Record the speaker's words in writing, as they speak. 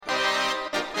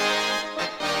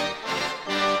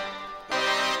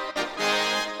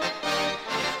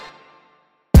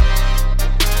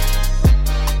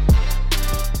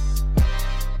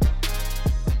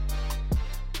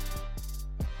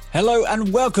Hello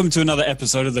and welcome to another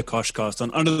episode of the Koshcast on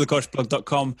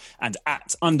underthekoshblog.com and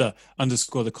at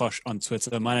 _the_Kosh on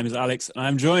Twitter. My name is Alex and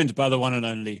I'm joined by the one and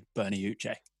only Bernie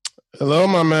Uche. Hello,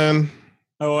 my man.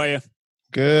 How are you?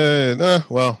 Good.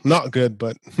 Well, not good,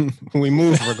 but we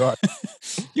move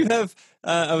regardless. You have,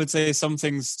 I would say, some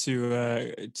things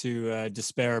to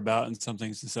despair about and some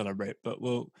things to celebrate, but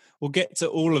we'll get to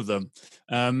all of them.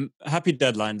 Happy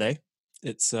Deadline Day.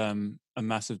 It's a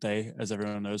massive day, as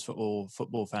everyone knows, for all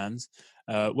football fans.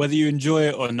 Whether you enjoy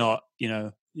it or not,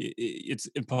 it's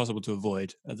impossible to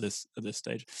avoid at this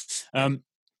stage. So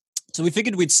we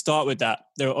figured we'd start with that.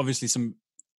 There are obviously some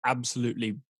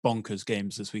absolutely bonkers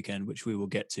games this weekend, which we will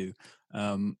get to.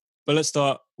 But let's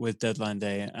start with Deadline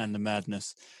Day and the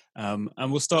madness. And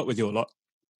we'll start with your lot,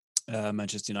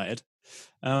 Manchester United,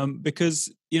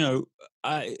 because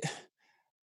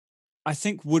I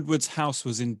think Woodward's house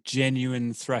was in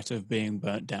genuine threat of being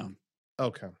burnt down.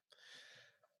 Okay.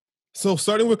 So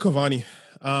starting with Cavani,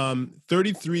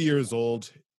 33 years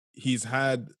old. He's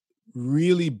had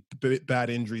really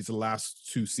bad injuries the last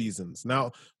 2 seasons.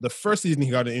 Now, the first season he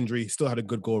got an injury, he still had a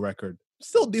good goal record.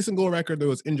 Still a decent goal record. There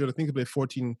was injured. I think he played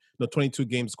 22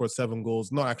 games, scored 7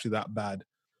 goals. Not actually that bad.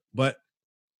 But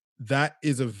that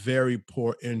is a very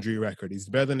poor injury record. He's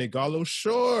better than Igalo?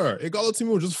 Sure. Igalo to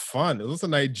me was just fun. It was just a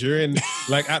Nigerian,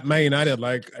 at Man United.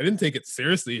 I didn't take it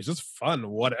seriously. It's just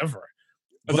fun, whatever.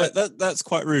 But that's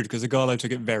quite rude because Igalo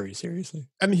took it very seriously.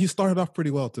 I mean, he started off pretty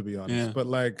well, to be honest. Yeah. But,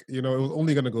 it was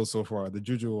only going to go so far. The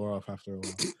juju wore off after a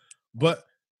while. But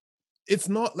it's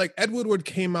not like Ed Woodward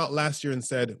came out last year and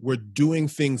said, we're doing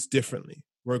things differently.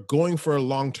 We're going for a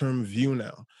long-term view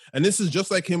now. And this is just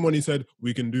like him when he said,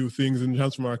 we can do things in the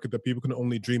transfer market that people can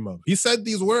only dream of. He said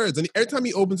these words, and every time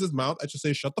he opens his mouth, I should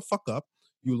say, shut the fuck up,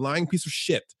 you lying piece of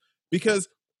shit. Because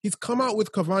he's come out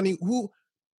with Cavani, who,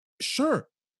 sure,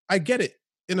 I get it,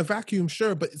 in a vacuum,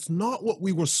 sure, but it's not what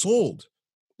we were sold.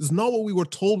 It's not what we were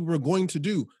told we were going to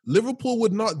do. Liverpool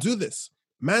would not do this.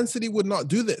 Man City would not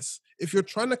do this. If you're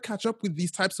trying to catch up with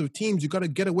these types of teams, you got to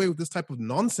get away with this type of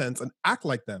nonsense and act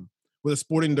like them with a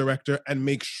sporting director and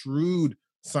make shrewd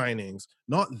signings,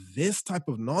 not this type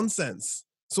of nonsense.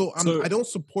 So I don't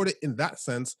support it in that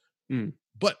sense.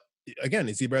 But again,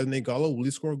 is he better than Igalo? Will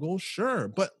he score a goal? Sure.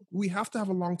 But we have to have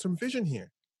a long-term vision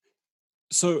here.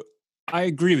 So I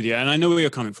agree with you, and I know where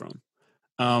you're coming from.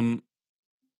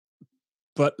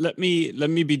 But let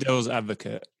me be devil's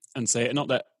advocate and say, not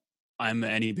that I'm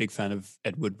any big fan of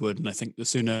Ed Woodward, and I think the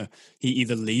sooner he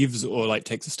either leaves or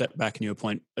takes a step back and you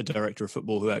appoint a director of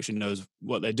football who actually knows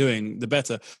what they're doing, the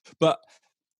better. But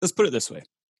let's put it this way.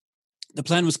 The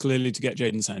plan was clearly to get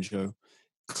Jadon Sancho.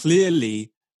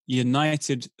 Clearly,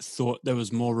 United thought there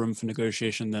was more room for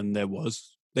negotiation than there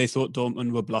was. They thought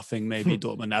Dortmund were bluffing. Maybe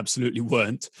Dortmund absolutely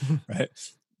weren't, right?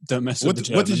 Don't mess with the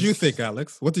Germans. What did you think,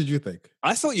 Alex? What did you think?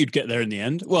 I thought you'd get there in the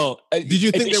end. Well, did you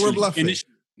think they were bluffing?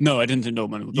 No, I didn't think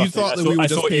Dortmund were bluffing. You thought that we would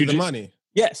just pay the money?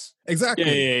 Yes.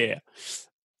 Exactly. Yeah.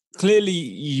 Clearly,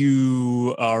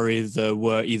 you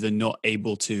were either not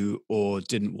able to or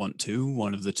didn't want to,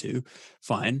 one of the two.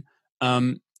 Fine.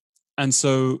 And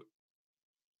so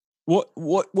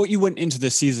what you went into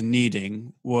this season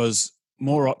needing was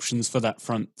more options for that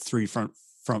front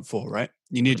four, right?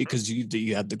 You needed because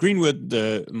you had the Greenwood,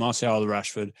 the Martial, the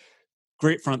Rashford,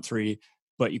 great front three,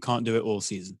 but you can't do it all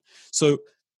season. So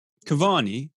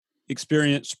Cavani,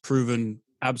 experienced, proven,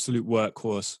 absolute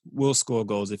workhorse, will score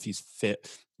goals if he's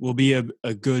fit, will be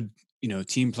a good,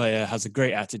 team player, has a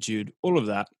great attitude, all of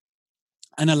that,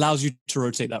 and allows you to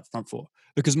rotate that front four.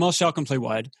 Because Martial can play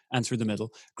wide and through the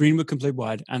middle. Greenwood can play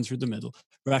wide and through the middle.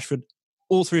 Rashford,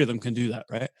 all three of them can do that,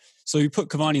 right? So you put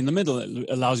Cavani in the middle, it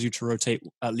allows you to rotate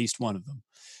at least one of them.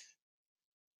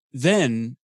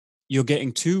 Then you're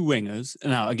getting 2 wingers.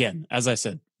 Now, again, as I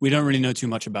said, we don't really know too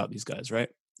much about these guys, right?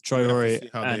 Traore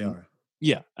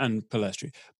and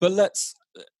Pellistri. But let's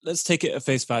take it at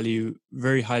face value.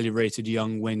 Very highly rated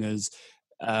young wingers.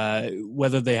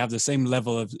 Whether they have the same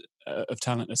level of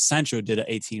talent as Sancho did at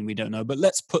 18, we don't know. But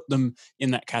let's put them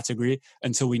in that category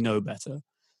until we know better.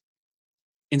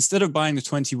 Instead of buying the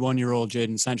 21-year-old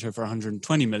Jadon Sancho for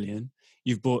 120 million,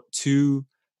 you've bought 2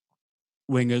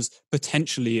 wingers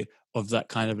potentially of that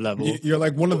kind of level. You're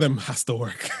like, one of them has to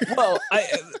work.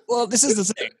 Well, this is the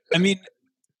thing. I mean,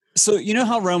 so you know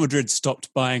how Real Madrid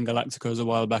stopped buying Galacticos a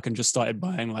while back and just started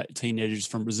buying teenagers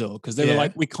from Brazil because they were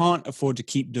like, we can't afford to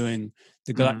keep doing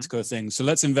the Galactico thing. So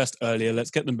let's invest earlier.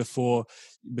 Let's get them before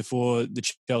the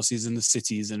Chelseas and the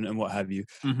Cities and what have you,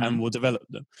 and we'll develop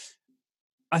them.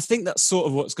 I think that's sort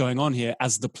of what's going on here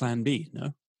as the plan B,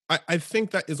 no? I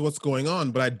think that is what's going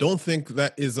on, but I don't think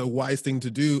that is a wise thing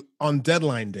to do on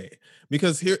deadline day.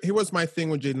 Because here was my thing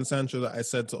with Jadon Sancho that I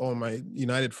said to all my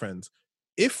United friends.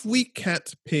 If we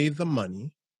can't pay the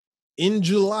money in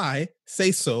July,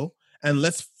 say so, and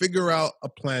let's figure out a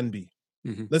plan B.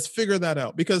 Mm-hmm. Let's figure that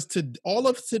out. Because to all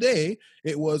of today,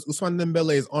 it was Ousmane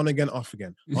Dembele's on again, off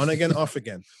again, on again, off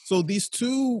again. So these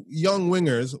two young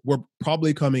wingers were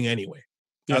probably coming anyway.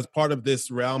 As part of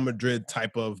this Real Madrid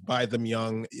type of buy them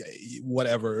young,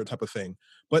 whatever type of thing.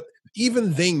 But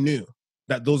even they knew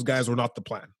that those guys were not the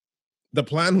plan. The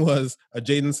plan was a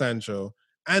Jadon Sancho,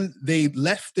 and they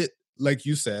left it, like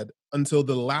you said, until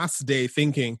the last day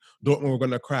thinking Dortmund were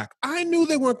going to crack. I knew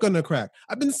they weren't going to crack.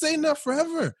 I've been saying that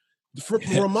forever.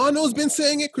 Romano's been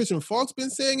saying it. Christian Falk's been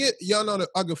saying it. Jan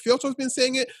Agafioto's been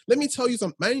saying it. Let me tell you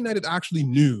something. Man United actually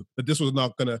knew that this was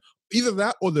not going to, either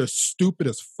that or they're stupid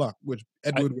as fuck, which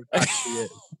Ed Woodward actually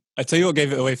is. I tell you what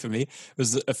gave it away for me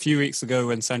was a few weeks ago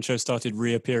when Sancho started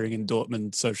reappearing in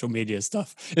Dortmund social media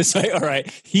stuff. It's like, all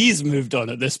right, he's moved on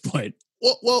at this point.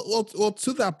 Well,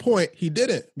 to that point, he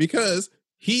didn't, because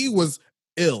he was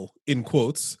ill, in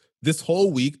quotes, this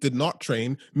whole week, did not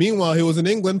train. Meanwhile, he was in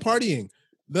England partying.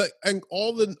 And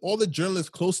all the journalists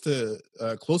close to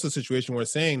the situation were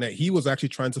saying that he was actually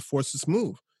trying to force this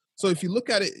move. So if you look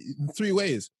at it in three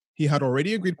ways, he had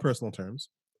already agreed personal terms.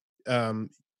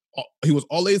 He was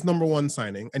Ole's number one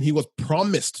signing, and he was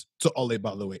promised to Ole,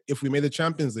 by the way, if we made the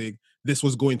Champions League, this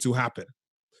was going to happen.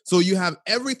 So you have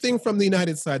everything from the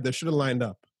United side that should have lined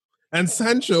up. And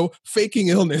Sancho faking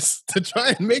illness to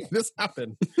try and make this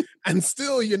happen. And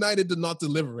still United did not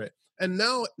deliver it. And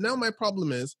now my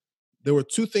problem is, there were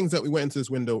two things that we went into this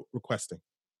window requesting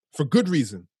for good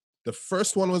reason. The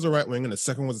first one was a right wing, and the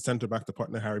second was a center back to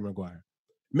partner Harry Maguire.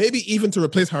 Maybe even to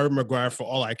replace Harry Maguire for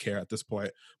all I care at this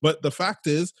point. But the fact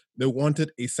is, they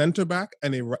wanted a center back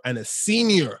and a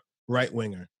senior right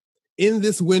winger. In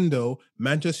this window,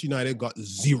 Manchester United got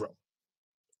zero.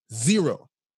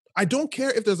 I don't care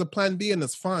if there's a plan B, and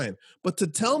that's fine. But to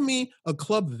tell me a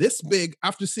club this big,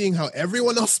 after seeing how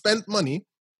everyone else spent money,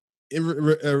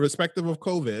 irrespective of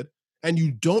COVID, and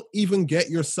you don't even get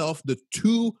yourself the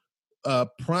two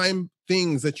prime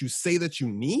things that you say that you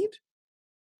need,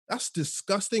 that's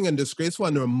disgusting and disgraceful,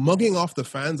 and they're mugging off the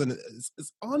fans, and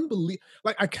it's unbelievable.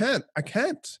 Like, I can't.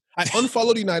 I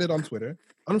unfollowed United on Twitter,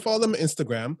 unfollowed them on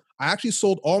Instagram. I actually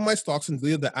sold all my stocks and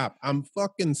deleted the app. I'm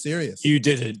fucking serious. You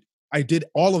did it. I did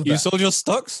all of that. You sold your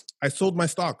stocks? I sold my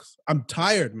stocks. I'm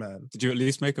tired, man. Did you at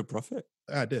least make a profit?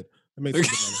 Yeah, I did. I made some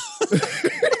good money.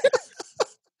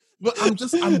 But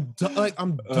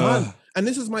I'm done. And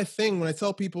this is my thing when I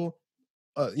tell people,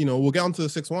 we'll get on to the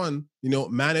 6-1,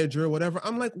 manager, whatever.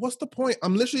 I'm like, what's the point?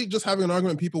 I'm literally just having an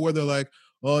argument with people where they're like,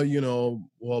 oh,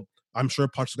 well, I'm sure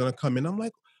Poch is going to come in. I'm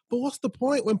like, but what's the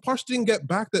point? When Poch didn't get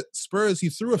back at Spurs, he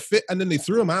threw a fit and then they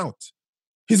threw him out.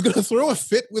 He's going to throw a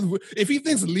fit if he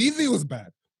thinks Levy was bad.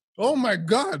 Oh my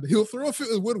God. He'll throw a fit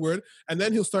with Woodward, and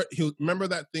then he'll remember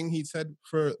that thing he said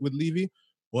with Levy?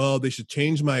 Well, they should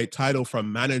change my title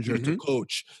from manager to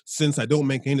coach since I don't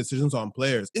make any decisions on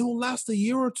players. It will last a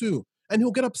year or two, and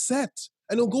he'll get upset,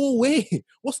 and he'll go away.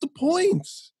 What's the point?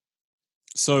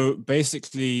 So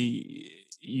basically,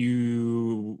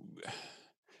 you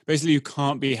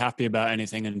can't be happy about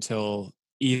anything until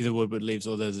either Woodward leaves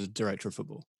or there's a director of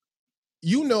football.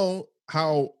 You know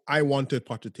how I wanted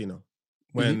Pochettino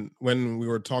when we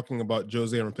were talking about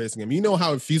Jose and replacing him. You know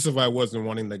how effusive I was in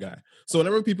wanting the guy. So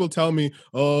whenever people tell me,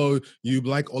 oh, you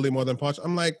like Ole more than Poch,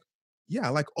 I'm like, yeah, I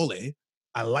like Ole.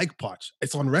 I like Poch.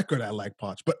 It's on record I like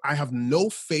Poch. But I have no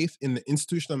faith in the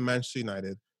institution of Manchester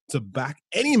United to back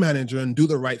any manager and do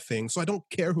the right thing. So I don't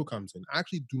care who comes in. I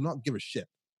actually do not give a shit.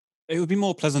 It would be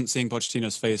more pleasant seeing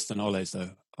Pochettino's face than Ole's, though.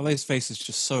 Ole's face is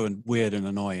just so weird and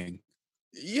annoying.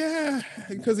 Yeah,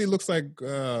 because he looks like,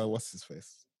 what's his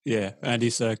face? Yeah, Andy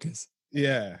Serkis.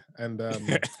 Yeah, and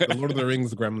the Lord of the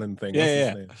Rings gremlin thing.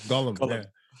 Yeah, what's his name? Gollum.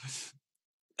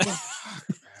 Yeah.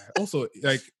 Also,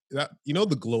 like that,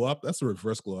 the glow up. That's a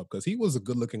reverse glow up, because he was a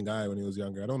good-looking guy when he was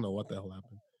younger. I don't know what the hell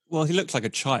happened. Well, he looked like a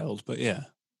child, but yeah.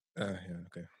 Yeah.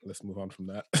 Okay, let's move on from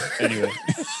that. Anyway.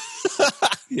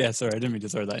 Yeah, sorry, I didn't mean to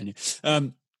throw that in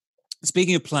you.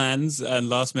 Speaking of plans and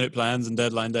last-minute plans and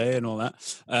deadline day and all that,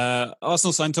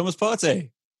 Arsenal signed Thomas Partey.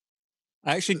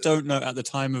 I actually don't know at the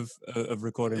time of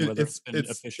recording whether it's been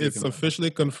officially confirmed. It's officially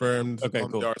confirmed on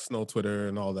the Arsenal Twitter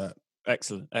and all that.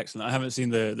 Excellent. I haven't seen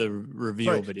the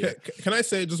reveal video. Can I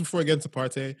say, just before I get into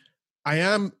Partey, I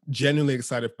am genuinely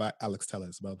excited by Alex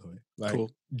Telles, by the way.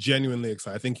 Cool. Genuinely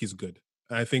excited. I think he's good.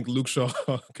 And I think Luke Shaw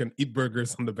can eat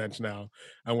burgers on the bench now,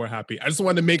 and we're happy. I just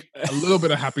wanted to make a little bit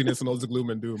of happiness in all the gloom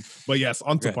and doom. But yes,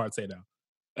 on to Partey now.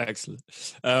 Excellent.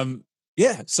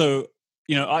 Yeah. So,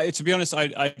 to be honest,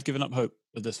 I'd given up hope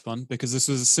with this one because this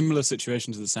was a similar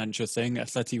situation to the Sancho thing.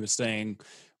 Atleti was saying,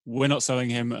 we're not selling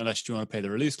him unless you want to pay the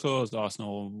release clause.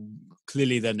 Arsenal,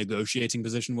 clearly their negotiating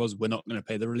position was, we're not going to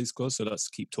pay the release clause, so let's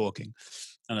keep talking.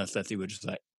 And Atleti were just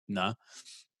like, nah.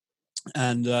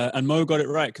 And Mo got it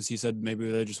right because he said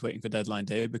maybe they're just waiting for deadline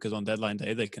day because on deadline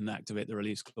day they can activate the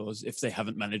release clause if they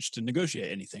haven't managed to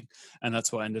negotiate anything, and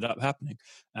that's what ended up happening.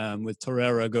 With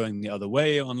Torreira going the other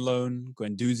way on loan,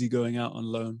 Guendouzi going out on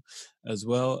loan as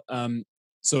well.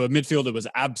 So a midfielder was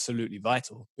absolutely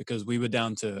vital because we were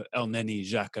down to El Neni,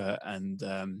 Xhaka, and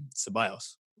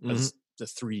Ceballos as the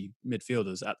three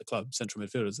midfielders at the club, central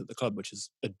midfielders at the club, which is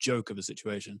a joke of a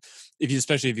situation.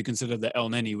 Especially if you consider that El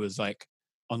Neni was like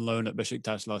on loan at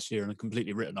Besiktas last year and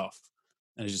completely written off,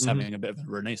 and is just having a bit of a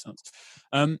renaissance.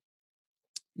 Now,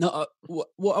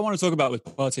 what I want to talk about with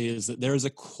Partey is that there is a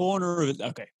corner of it.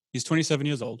 Okay, he's 27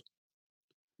 years old,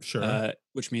 Sure,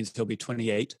 which means he'll be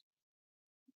 28,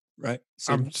 right?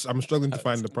 So I'm struggling to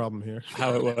find the problem here.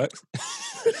 How it works.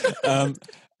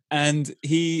 And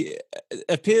he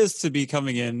appears to be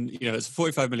coming in, it's a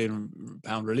 £45 million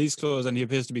release clause, and he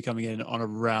appears to be coming in on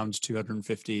around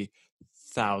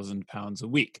 £250,000 a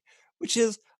week, which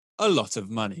is a lot of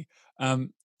money.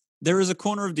 There is a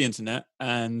corner of the internet,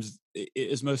 and it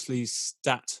is mostly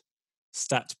stat-based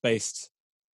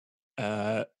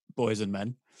boys and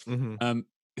men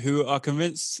who are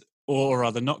convinced, or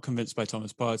rather not convinced by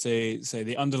Thomas Partey, say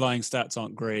the underlying stats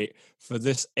aren't great. For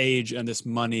this age and this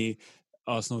money,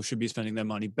 Arsenal should be spending their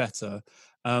money better.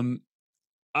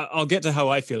 I'll get to how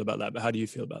I feel about that, but how do you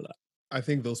feel about that? I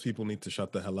think those people need to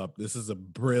shut the hell up. This is a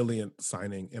brilliant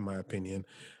signing, in my opinion.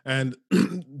 And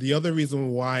the other reason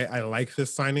why I like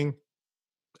this signing,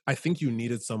 I think you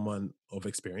needed someone of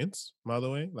experience, by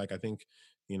the way. Like, I think,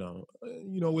 with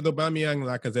Aubameyang,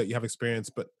 Lacazette, you have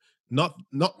experience, but not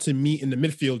to me in the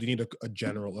midfield, you need a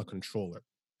general, a controller.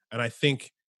 And I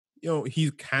think,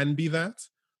 he can be that,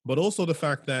 but also the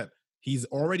fact that he's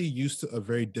already used to a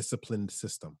very disciplined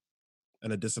system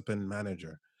and a disciplined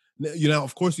manager.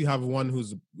 Of course, you have one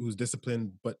who's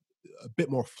disciplined, but a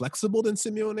bit more flexible than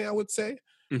Simeone, I would say.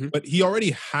 But he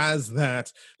already has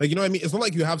that. Like, I mean? It's not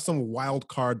like you have some wild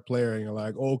card player and you're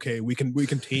like, oh, okay, we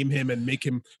can tame him and make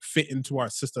him fit into our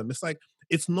system. It's like,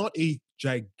 it's not a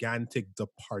gigantic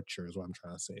departure is what I'm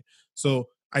trying to say. So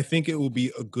I think it will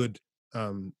be a good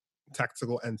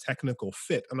tactical and technical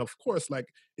fit. And of course, like,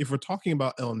 if we're talking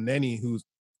about El Neni, who's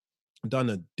done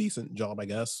a decent job, I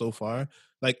guess, so far,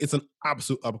 like, it's an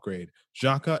absolute upgrade.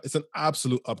 Xhaka, it's an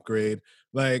absolute upgrade.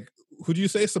 Like, who do you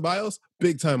say, Ceballos?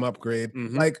 Big time upgrade.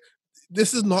 Like,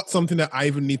 this is not something that I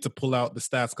even need to pull out the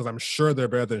stats because I'm sure they're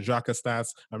better than Xhaka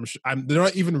stats. They're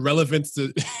not even relevant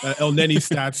to El Neni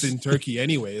stats in Turkey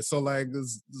anyway. So, like,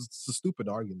 it's a stupid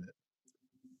argument.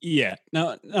 Yeah.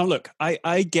 Now, look,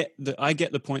 I get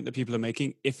the point that people are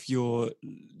making. If you're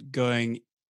going,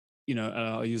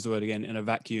 I'll use the word again, in a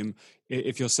vacuum.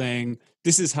 If you're saying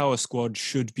this is how a squad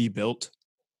should be built,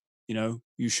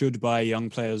 you should buy young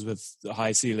players with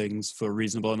high ceilings for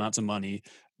reasonable amounts of money,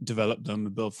 develop them,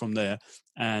 and build from there.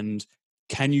 And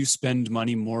can you spend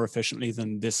money more efficiently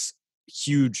than this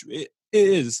huge? It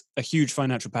is a huge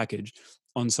financial package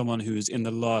on someone who's in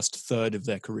the last third of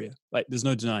their career. Like, there's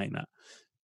no denying that.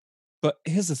 But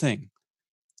here's the thing.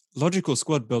 Logical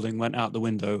squad building went out the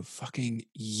window fucking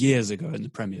years ago in the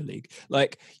Premier League.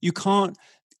 Like, you can't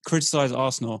criticize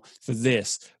Arsenal for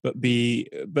this, but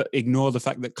ignore the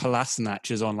fact that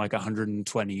Kolasinac is on like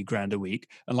 120 grand a week,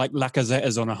 and like Lacazette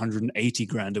is on 180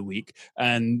 grand a week,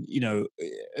 and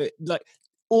like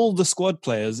all the squad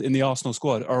players in the Arsenal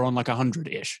squad are on like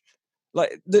 100-ish.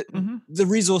 Like, the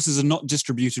resources are not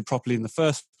distributed properly in the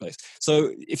first place.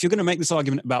 So if you're going to make this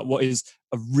argument about what is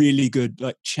a really good,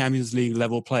 like, Champions League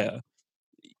level player,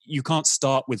 you can't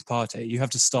start with Partey. You have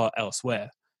to start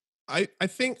elsewhere. I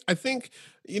think I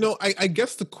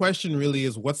guess the question really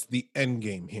is, what's the end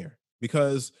game here?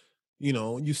 Because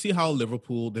you see how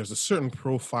Liverpool, there's a certain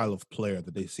profile of player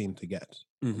that they seem to get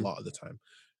a lot of the time.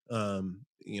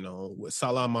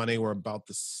 Salah, Mane were about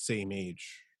the same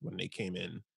age when they came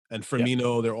in. And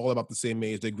Firmino, they're all about the same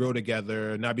age. They grow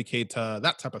together. Naby Keita,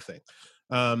 that type of thing.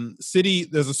 City,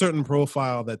 there's a certain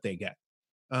profile that they get.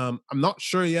 I'm not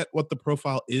sure yet what the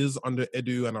profile is under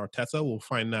Edu and Arteta. We'll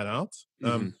find that out.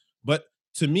 But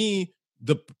to me,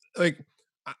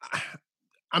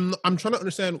 I'm trying to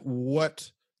understand what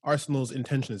Arsenal's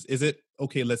intention is. Is it,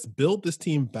 okay, let's build this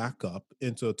team back up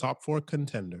into a top 4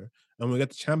 contender and we get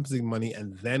the Champions League money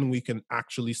and then we can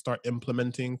actually start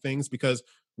implementing things? Because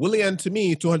Willian, to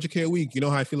me, 200K a week, you know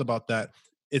how I feel about that.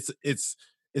 It's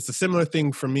it's a similar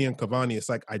thing for me and Cavani. It's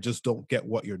like I just don't get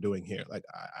what you're doing here. Like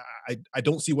I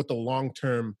don't see what the long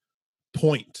term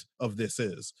point of this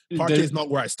is. Partey is not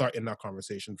where I start in that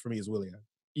conversation. For me, is Willian.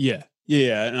 Yeah,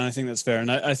 and I think that's fair.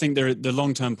 And I think the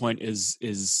long term point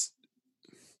is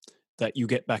that you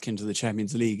get back into the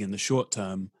Champions League in the short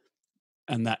term,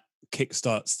 and that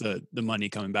kickstarts the money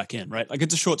coming back in, right? Like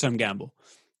it's a short term gamble.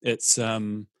 It's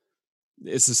the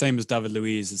same as David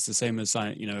Luiz. It's the same as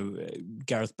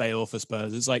Gareth Bale for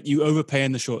Spurs. It's like you overpay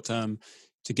in the short term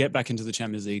to get back into the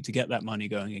Champions League, to get that money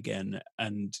going again,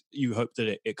 and you hope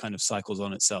that it kind of cycles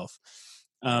on itself.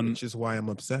 Which is why I'm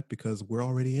upset, because we're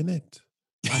already in it.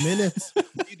 I'm in it.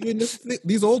 What are you doing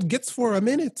these old gits for? I'm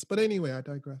in it. But anyway, I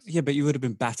digress. Yeah, but you would have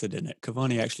been battered in it.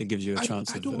 Cavani actually gives you a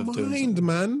chance. I don't mind,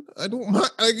 man. I don't mind.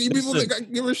 Like, people think I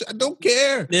give a shit. I don't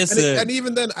care. And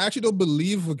even then, I actually don't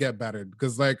believe we'll get battered,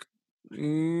 because like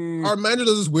our manager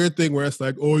does this weird thing where it's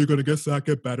like, oh, you're gonna get sacked,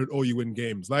 get battered, oh, you win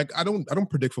games. Like I don't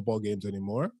predict football games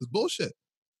anymore. It's bullshit.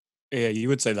 Yeah, you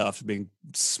would say that after being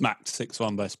smacked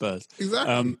 6-1 by Spurs.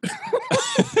 Exactly.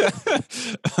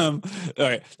 All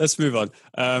right, let's move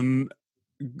on.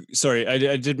 Sorry,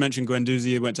 I did mention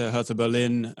Guendouzi went to Hertha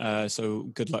Berlin, so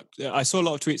good luck. I saw a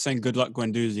lot of tweets saying good luck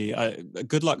Guendouzi.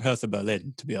 Good luck Hertha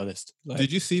Berlin, to be honest. Like,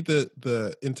 did you see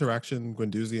the interaction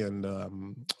Guendouzi and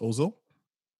Ozil?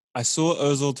 I saw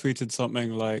Ozil tweeted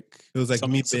something like it was like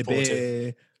mi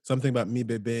bebe, something about mi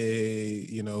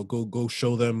bebe, go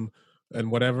show them and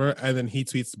whatever, and then he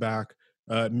tweets back,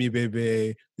 mi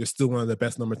bebe, you're still one of the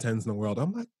best number 10s in the world.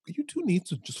 I'm like, you two need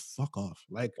to just fuck off.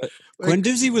 Like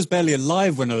Guendouzi was barely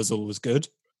alive when Ozil was good.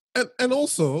 And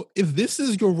also, if this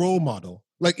is your role model,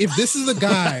 like if this is a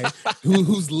guy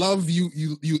whose love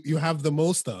you have the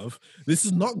most of, this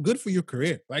is not good for your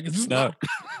career. Like it's no.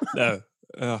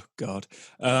 Oh God.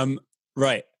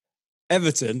 Right.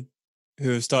 Everton, who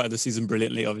have started the season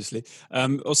brilliantly, obviously.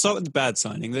 I'll start with the bad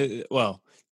signing.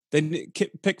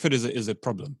 Pickford is a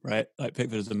problem, right? Like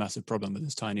Pickford is a massive problem with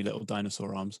his tiny little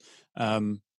dinosaur arms.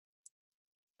 And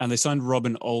they signed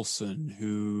Robin Olsen,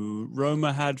 who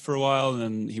Roma had for a while,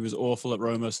 and he was awful at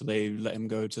Roma, so they let him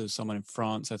go to someone in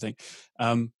France, I think.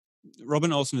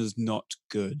 Robin Olsen is not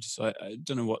good, so I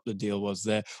don't know what the deal was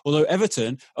there. Although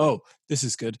Everton, this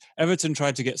is good. Everton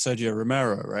tried to get Sergio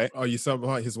Romero, right? Oh, you saw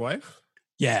about his wife?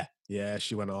 Yeah. Yeah,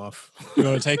 she went off. You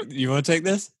want to take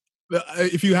this?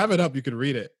 If you have it up, you can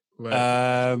read it. But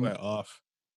she went off.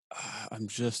 I'm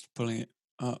just pulling it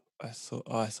up. I thought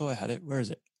I had it. Where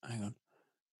is it? Hang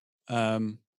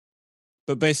on.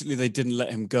 But basically they didn't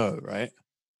let him go, right?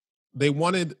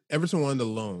 Everton wanted a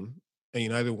loan, and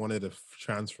United wanted a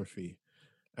transfer fee.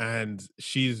 And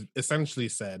she's essentially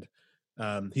said,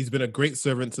 he's been a great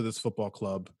servant to this football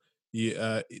club.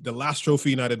 The last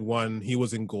trophy United won, he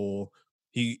was in goal.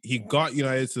 He got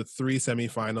United to 3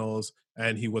 semifinals,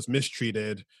 and he was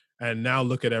mistreated. And now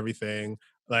look at everything.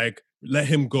 Like, let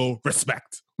him go.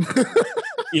 Respect.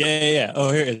 Yeah.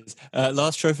 Oh, here it is.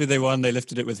 Last trophy they won, they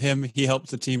lifted it with him. He helped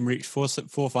the team reach four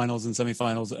finals and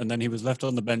semifinals, and then he was left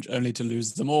on the bench only to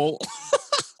lose them all.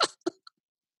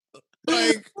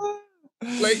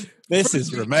 like this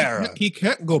is Romero. He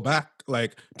can't go back.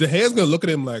 Like De Gea's gonna look at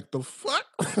him like, the fuck.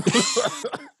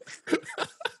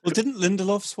 Well, didn't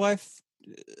Lindelof's wife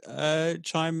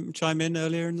chime in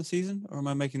earlier in the season, or am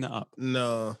I making that up?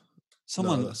 No.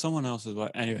 Someone else's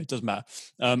wife. Anyway, it doesn't matter.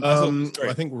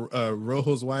 I think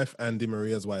Rojo's wife and Di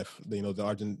Maria's wife,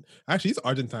 actually, these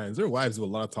Argentines, their wives do a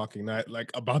lot of talking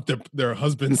like about their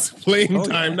husbands' playing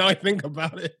time. Yeah. Now I think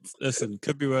about it. Listen,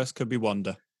 could be worse, could be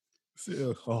Wanda.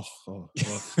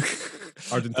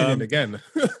 Argentinian again,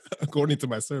 according to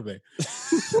my survey.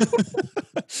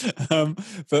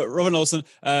 But Robin Olsen,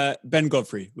 Ben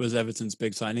Godfrey was Everton's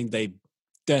big signing. They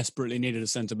desperately needed a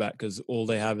centre back because all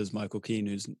they have is Michael Keane,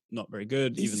 who's not very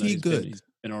good. He's good? He's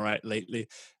been all right lately,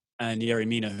 and Yerry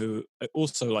Mina, who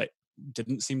also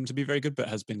didn't seem to be very good, but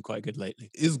has been quite good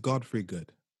lately. Is Godfrey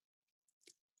good?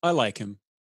 I like him,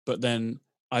 but then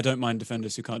I don't mind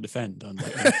defenders who can't defend.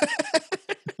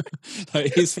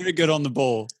 He's very good on the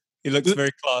ball. He looks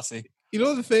very classy.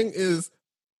 The thing is,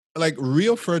 like,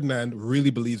 Rio Ferdinand really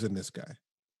believes in this guy.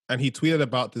 And he tweeted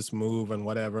about this move and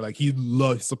whatever. Like, he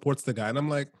supports the guy. And I'm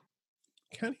like,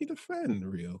 can he defend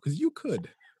Rio? Because you could.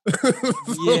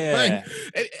 Yeah.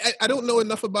 I don't know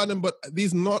enough about him, but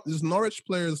these Norwich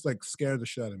players, scare the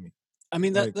shit out of me. I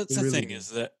mean, that's the thing,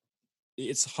 is that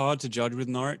it's hard to judge with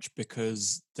Norwich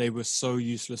because they were so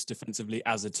useless defensively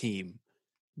as a team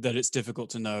that it's difficult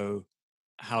to know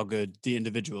how good the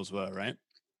individuals were, right?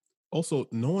 Also,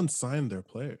 no one signed their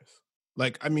players.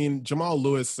 Jamal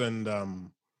Lewis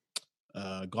and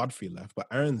Godfrey left, but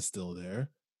Aaron's still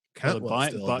there. Cantwell's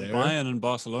still there. Bayern and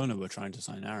Barcelona were trying to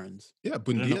sign Aarons. Yeah, I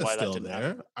don't know Buendia's why that still didn't there.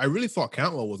 happen. I really thought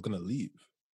Cantwell was going to leave.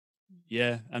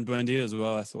 Yeah, and Buendia as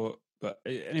well, I thought. But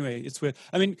anyway, it's weird.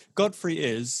 I mean, Godfrey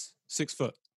is 6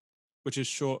 foot, which is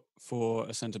short for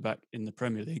a centre-back in the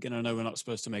Premier League. And I know we're not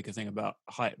supposed to make a thing about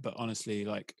height, but honestly,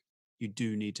 like, you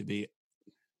do need to be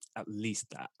at least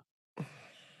that. I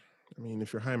mean,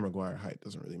 if you're Harry Maguire, height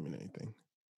doesn't really mean anything.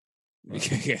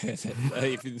 If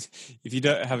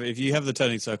you have the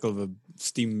turning circle of a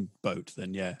steamboat,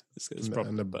 then yeah, it's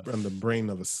probably and the brain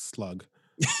of a slug.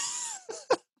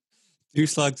 Do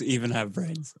slugs even have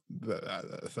brains?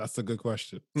 That's a good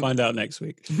question. Find out next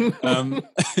week.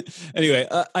 Anyway,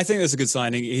 I think that's a good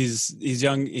signing. He's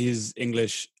young, he's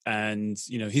English, and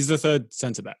he's the third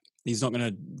centre back. He's not going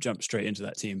to jump straight into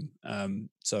that team.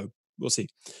 So we'll see.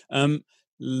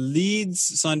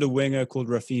 Leeds signed a winger called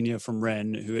Rafinha from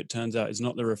Rennes, who it turns out is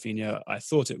not the Rafinha I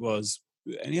thought it was.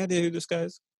 Any idea who this guy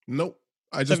is? Nope.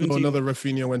 I just know another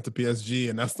Rafinha went to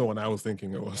PSG, and that's the one I was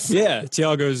thinking it was. Yeah,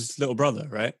 Thiago's little brother,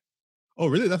 right? Oh,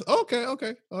 really? That's okay.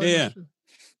 Oh, yeah.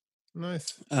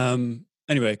 Nice.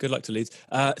 Anyway, good luck to Leeds.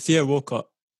 Theo Walcott,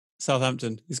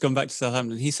 Southampton. He's gone back to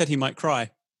Southampton. He said he might cry.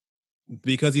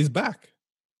 Because he's back.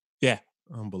 Yeah.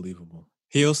 Unbelievable.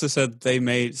 He also said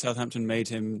Southampton made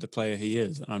him the player he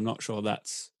is, and I'm not sure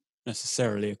that's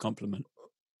necessarily a compliment.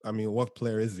 I mean, what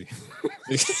player is he?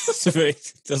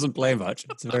 Doesn't play much.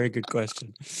 It's a very good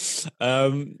question.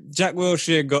 Jack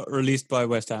Wilshere got released by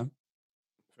West Ham.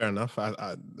 Fair enough.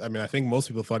 I mean, I think most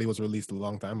people thought he was released a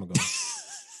long time ago.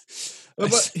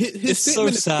 But his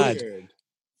statement is sad. Weird.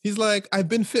 He's like, I've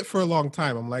been fit for a long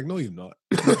time. I'm like, no, you're not.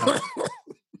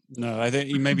 No, I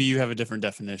think maybe you have a different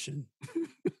definition.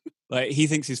 Like, he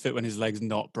thinks he's fit when his leg's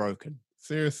not broken.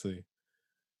 Seriously.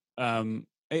 It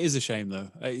is a shame, though.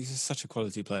 He's such a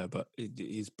quality player, but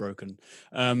he's broken.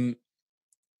 Ryan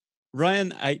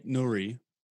Ait-Nouri,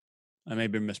 I may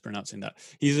be mispronouncing that.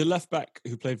 He's a left back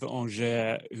who played for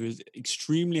Angers, who is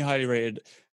extremely highly rated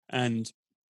and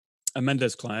a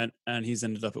Mendes client, and he's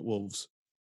ended up at Wolves,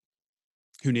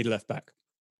 who need a left back.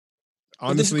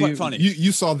 Honestly, this is quite funny.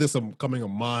 You saw this coming a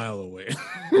mile away.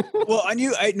 Well, I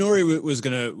knew Ait-Nouri was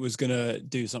gonna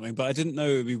do something, but I didn't know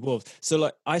it would be Wolves. So,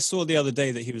 like, I saw the other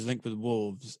day that he was linked with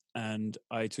Wolves, and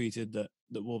I tweeted that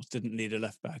Wolves didn't need a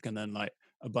left back, and then like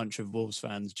a bunch of Wolves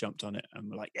fans jumped on it and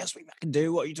were like, "Yes, we can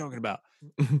do. What are you talking about?"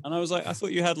 And I was like, "I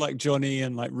thought you had like Johnny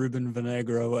and like Ruben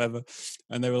Venegra or whatever,"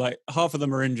 and they were like, half of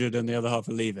them are injured and the other half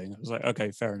are leaving. I was like,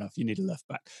 "Okay, fair enough. You need a left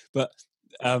back," but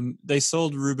they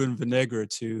sold Ruben Venegra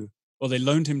they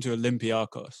loaned him to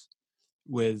Olympiacos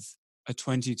with a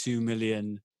 22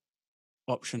 million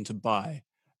option to buy.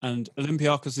 And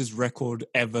Olympiacos' record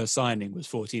ever signing was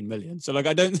 14 million. So, like,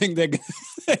 I don't think they're going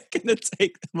to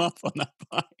take them up on that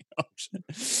buying option.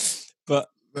 But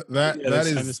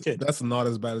that's not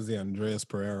as bad as the Andreas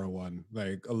Pereira one.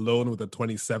 Like, a loan with a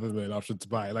 27 million option to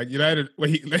buy. Like, United,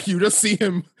 you just see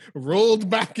him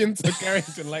rolled back into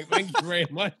Carrington. Like, thank you very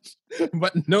much,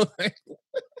 but no thank you.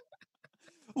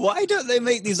 Why don't they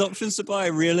make these options to buy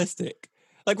realistic?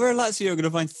 Like, where are Lazio going to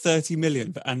find 30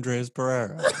 million for Andreas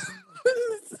Pereira?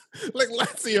 Like,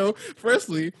 Lazio,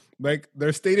 firstly, like,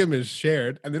 their stadium is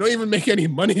shared and they don't even make any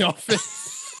money off it.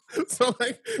 So,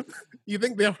 like, you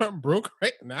think they aren't broke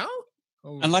right now?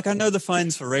 Oh, and, like, I know the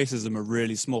fines for racism are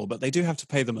really small, but they do have to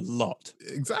pay them a lot.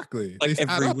 Exactly. Like, they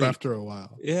every add up week. After a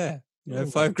while. Yeah. You know,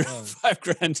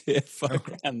 $5,000 here,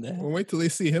 $5,000 there. Well, wait till they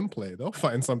see him play. They'll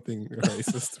find something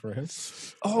racist for him.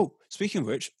 Oh, speaking of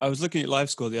which, I was looking at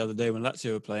LiveScore the other day when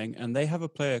Lazio were playing, and they have a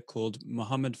player called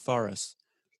Mohamed Fares.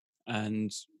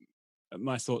 And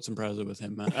my thoughts and prayers are with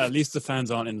him, man. At least the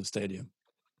fans aren't in the stadium.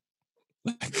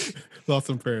 Thoughts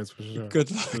and prayers for sure.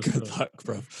 Good luck,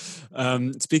 bro.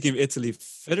 Speaking of Italy,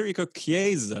 Federico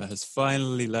Chiesa has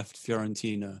finally left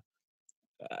Fiorentina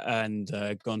and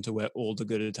gone to where all the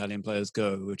good Italian players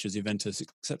go, which is Juventus,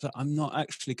 except that I'm not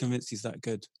actually convinced he's that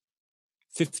good.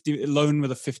 Loan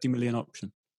with a 50 million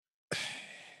option.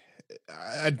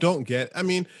 I don't get. I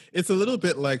mean, it's a little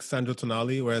bit like Sandro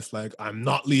Tonali, where it's like, I'm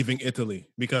not leaving Italy,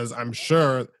 because I'm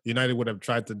sure United would have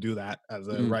tried to do that as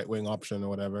a right wing option or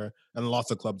whatever, and lots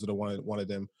of clubs would have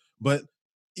wanted him. But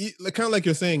kind of like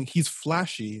you're saying, he's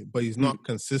flashy, but he's not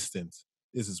consistent.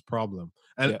 Is his problem.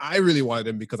 And I really wanted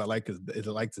him because I liked his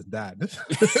dad.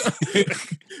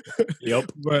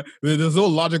 Yep. But there's no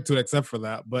logic to it except for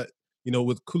that. But, you know,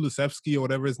 with Kulusevski or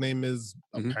whatever his name is,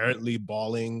 apparently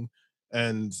balling,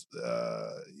 and,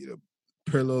 you know,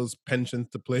 Pirlo's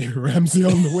penchant to play Ramsey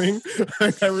on the wing,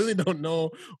 I really don't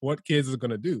know what Chiesa is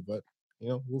going to do. But, you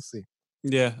know, we'll see.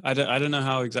 Yeah, I don't know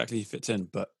how exactly he fits in,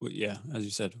 but yeah, as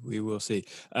you said, we will see.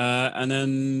 And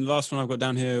then last one I've got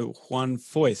down here, Juan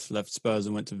Foyth left Spurs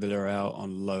and went to Villarreal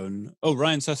on loan. Oh,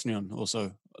 Ryan Sessegnon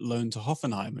also loaned to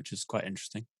Hoffenheim, which is quite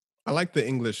interesting. I like the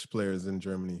English players in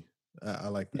Germany. I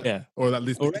like that. Yeah. Or at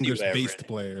least the Or anywhere, English-based really.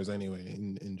 players anyway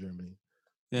in Germany.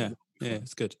 Yeah,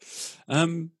 it's good.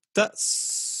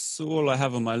 That's all I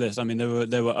have on my list. I mean,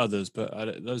 there were others,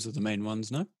 but those are the main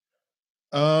ones, no?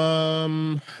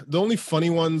 The only funny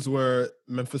ones were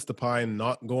Memphis Depay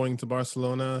not going to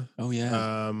Barcelona. Oh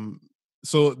yeah.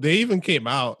 So they even came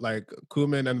out like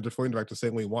Koeman and the sporting director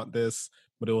saying we want this,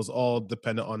 but it was all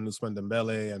dependent on Ousmane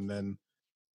Dembele. And then,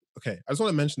 okay, I just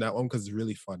want to mention that one because it's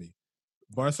really funny.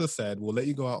 Barca said, we'll let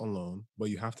you go out on loan, but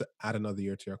you have to add another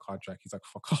year to your contract. He's like,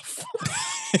 fuck off.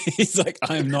 He's like,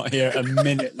 I'm not here a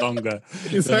minute longer.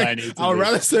 He's than like, I need to I'll be.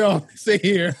 rather stay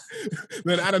here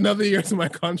than add another year to my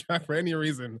contract for any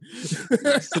reason.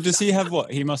 So does he have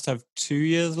what? He must have 2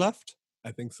 years left?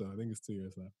 I think so. I think it's 2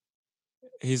 years left.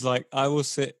 He's like, I will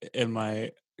sit in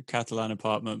my Catalan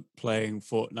apartment playing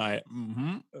Fortnite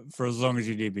for as long as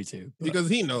you need me to. But because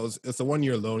he knows it's a 1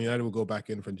 year loan. United will go back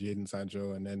in for Jadon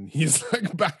Sancho, and then he's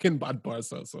like back in bad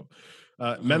Barca. So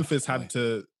Memphis had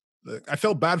to. I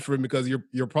felt bad for him because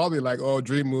you're probably like, oh,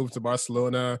 dream move to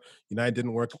Barcelona. United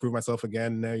didn't work to prove myself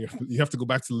again. Now you have to go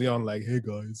back to Lyon. Like, hey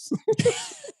guys.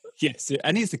 Yes,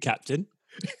 and he's the captain.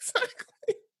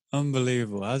 Exactly.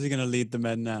 Unbelievable. How's he going to lead the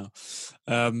men now?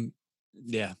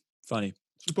 Yeah, funny.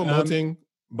 Choupo-Moting,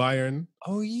 Bayern.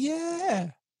 Oh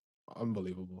yeah.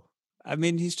 Unbelievable. I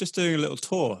mean, he's just doing a little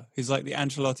tour. He's like the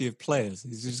Ancelotti of players.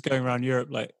 He's just going around Europe,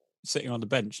 like sitting on the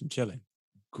bench and chilling.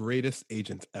 Greatest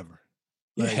agent ever.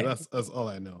 Like, Yeah, that's all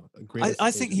I know.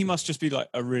 I think he must just be like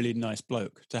a really nice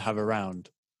bloke to have around.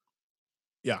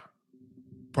 Yeah,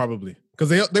 probably because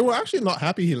they were actually not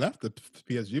happy he left. The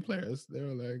PSG players, they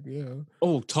were like, yeah.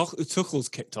 Oh, Tuchel's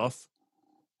kicked off.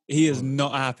 He is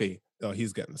not happy. Oh,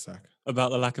 he's getting the sack about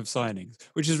the lack of signings,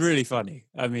 which is really funny.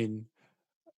 I mean,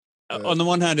 on the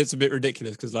one hand, it's a bit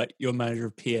ridiculous because, like, you're manager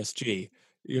of PSG,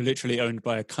 you're literally owned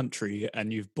by a country,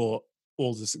 and you've bought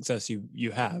all the success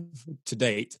you have to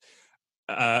date.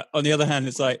 On the other hand,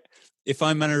 it's like, if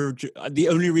I'm manager, the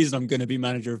only reason I'm going to be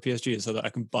manager of PSG is so that I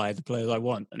can buy the players I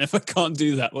want. And if I can't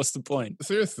do that, what's the point?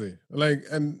 Seriously. Like,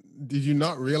 and did you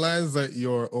not realize that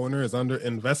your owner is under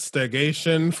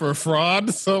investigation for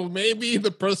fraud? So maybe the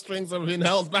purse strings have been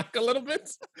held back a little bit.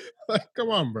 Like, come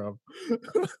on, bro.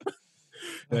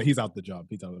 Yeah, he's out the job.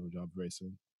 He's out of the job very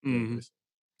soon.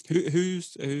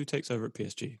 Mm-hmm. Who takes over at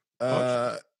PSG?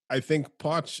 I think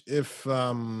Poch, if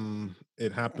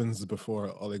it happens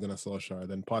before Ole Gunnar Solskjaer,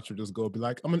 then Poch would just go be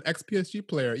like, I'm an ex-PSG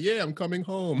player. Yeah, I'm coming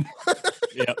home.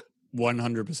 Yeah,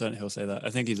 100% he'll say that. I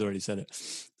think he's already said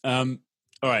it. All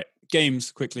right,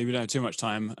 games, quickly. We don't have too much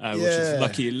time,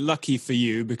 which is lucky for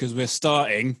you because we're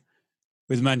starting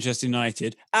with Manchester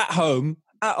United at home,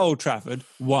 at Old Trafford,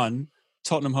 1,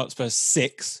 Tottenham Hotspur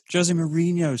 6, Jose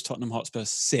Mourinho's Tottenham Hotspur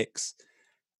 6.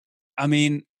 I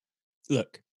mean,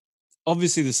 look,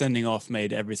 obviously the sending off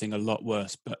made everything a lot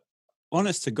worse, but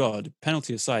honest to God,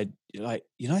 penalty aside, like,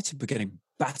 United were getting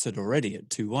battered already at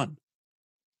 2-1.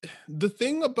 The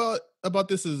thing about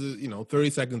this is, 30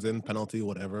 seconds in, penalty,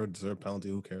 whatever, deserved penalty,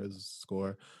 who cares,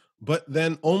 score. But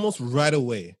then almost right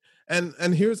away, and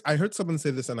I heard someone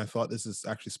say this and I thought this is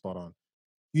actually spot on.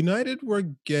 United were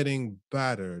getting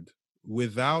battered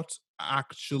without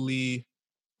actually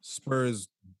Spurs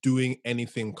doing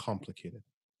anything complicated.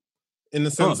 In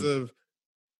the sense of,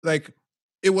 like,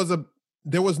 there was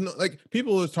no, like,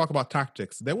 people always talk about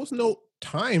tactics. There was no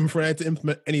time for United to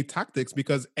implement any tactics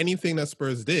because anything that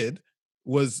Spurs did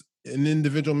was an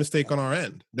individual mistake on our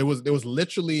end. There was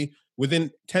literally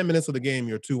within 10 minutes of the game,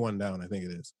 you're 2-1 down, I think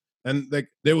it is. And like,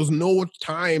 there was no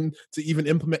time to even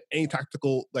implement any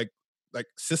tactical like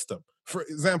system. For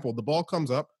example, the ball comes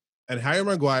up and Harry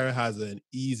Maguire has an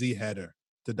easy header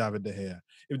to David De Gea.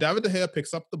 If David De Gea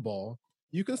picks up the ball,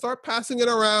 you can start passing it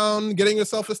around, getting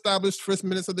yourself established first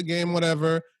minutes of the game,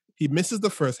 whatever. He misses the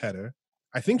first header.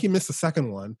 I think he missed the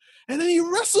second one. And then he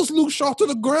wrestles Luke Shaw to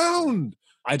the ground.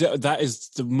 That is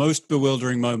the most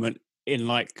bewildering moment in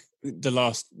like the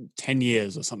last 10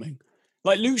 years or something.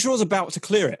 Like, Luke Shaw's about to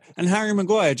clear it and Harry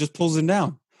Maguire just pulls him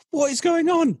down. What is going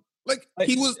on? Like,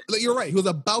 he was, like, you're right. He was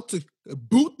about to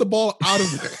boot the ball out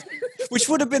of it. Which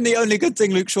would have been the only good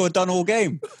thing Luke Shaw had done all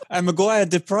game. And Maguire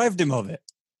deprived him of it.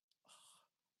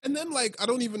 And then, like, I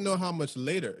don't even know how much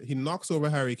later, he knocks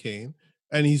over Harry Kane,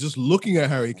 and he's just looking at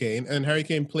Harry Kane, and Harry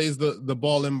Kane plays the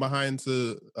ball in behind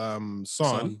to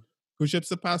Son, who ships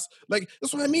the pass. Like,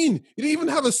 that's what I mean. You didn't even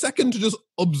have a second to just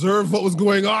observe what was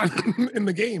going on in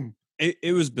the game.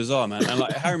 It was bizarre, man. And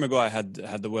like Harry Maguire had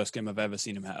the worst game I've ever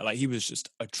seen him have. Like he was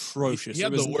just atrocious. He It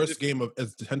had was the worst game of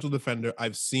as central defender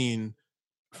I've seen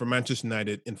for Manchester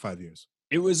United in 5 years.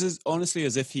 It was as honestly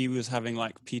as if he was having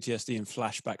like PTSD and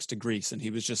flashbacks to Greece, and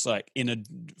he was just like in a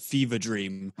fever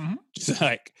dream, just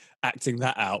like acting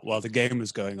that out while the game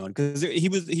was going on, because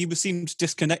he seemed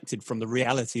disconnected from the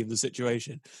reality of the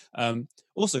situation.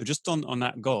 Also, just on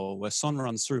that goal where Son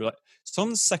runs through, like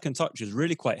Son's second touch is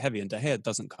really quite heavy, and De Gea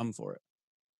doesn't come for it.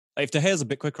 Like, if De Gea's a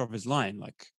bit quicker off his line,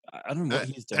 like I don't know what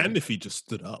he's doing. And if he just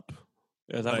stood up,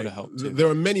 yeah, that would have helped too. There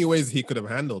are many ways he could have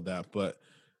handled that, but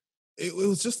it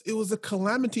was a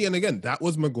calamity. And again, that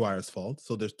was Maguire's fault.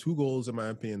 So there's 2 goals in my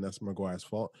opinion that's Maguire's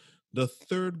fault. The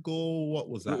third goal, what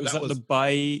was that? Was that the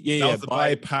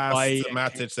bypass to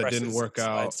Matic that didn't work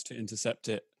out to intercept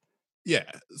it. Yeah,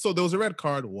 so there was a red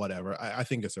card. Whatever. I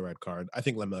think it's a red card. I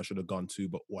think Lemar should have gone too,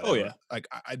 but whatever. Oh yeah. Like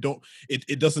I don't.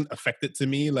 It doesn't affect it to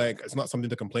me. Like it's not something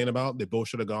to complain about. They both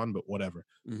should have gone, but whatever.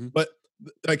 Mm-hmm. But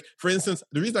like for instance,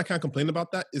 the reason I can't complain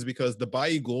about that is because the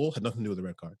Bailly goal had nothing to do with the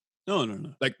red card. No.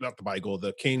 Like not the Bailly goal,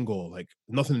 the Kane goal. Like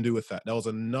nothing to do with that. That was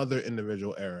another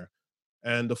individual error.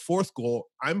 And the 4th goal,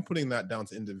 I'm putting that down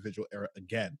to individual error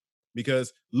again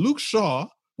because Luke Shaw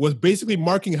was basically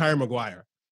marking Harry Maguire.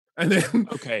 And then,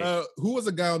 who was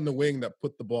the guy on the wing that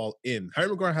put the ball in? Harry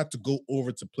Maguire had to go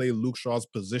over to play Luke Shaw's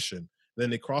position. Then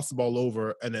they crossed the ball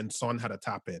over, and then Son had a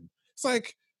tap in. It's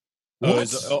like, what?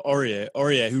 It's Aurier,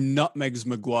 who nutmegs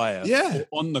Maguire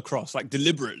on the cross, like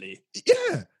deliberately.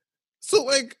 Yeah. So,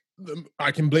 like,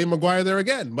 I can blame Maguire there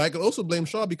again. But I can also blame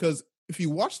Shaw because if you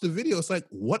watch the video, it's like,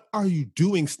 what are you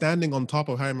doing standing on top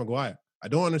of Harry Maguire? I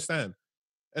don't understand.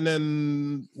 And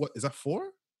then, what, is that 4?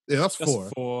 Yeah, that's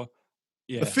 4.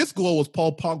 Yeah. The 5th goal was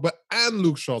Paul Pogba and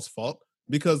Luke Shaw's fault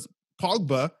because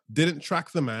Pogba didn't track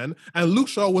the man and Luke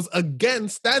Shaw was again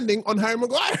standing on Harry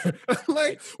Maguire.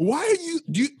 Like, why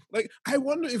are you I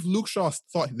wonder if Luke Shaw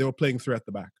thought they were playing 3 at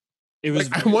the back.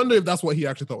 I wonder if that's what he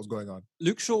actually thought was going on.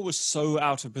 Luke Shaw was so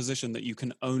out of position that you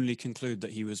can only conclude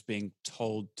that he was being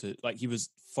told to, like he was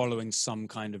following some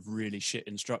kind of really shit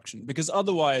instruction, because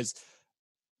otherwise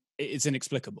it's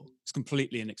inexplicable. It's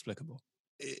completely inexplicable.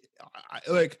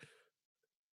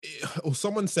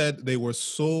 Someone said they were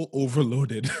so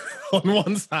overloaded on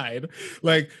one side,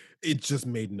 like it just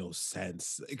made no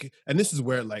sense. And this is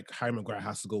where like Harry Maguire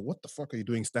has to go, what the fuck are you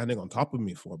doing standing on top of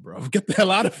me for, bro? Get the hell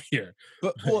out of here.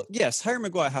 But well, yes, Harry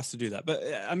Maguire has to do that. But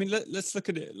I mean, let's look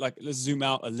at it, like let's zoom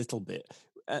out a little bit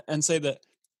and say that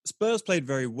Spurs played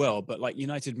very well, but like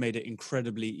United made it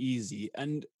incredibly easy.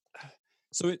 And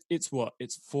so it's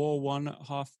 4-1 at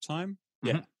half time.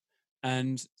 Mm-hmm. Yeah.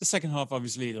 And the second half,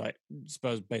 obviously, like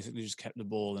Spurs basically just kept the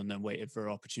ball and then waited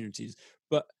for opportunities.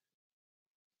 But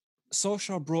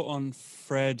Solskjaer brought on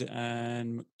Fred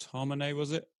and McTominay,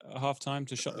 was it, at halftime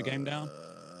to shut the game down?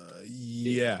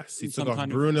 Yes, he took off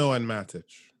Bruno and Matic.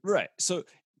 Right. So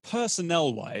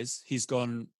personnel-wise, he's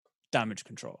gone damage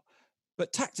control.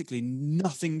 But tactically,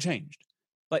 nothing changed.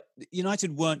 Like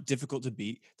United weren't difficult to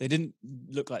beat. They didn't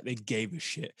look like they gave a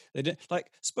shit. They didn't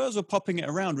like Spurs were popping it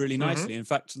around really nicely. In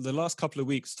fact, the last couple of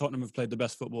weeks, Tottenham have played the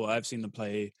best football I've seen them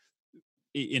play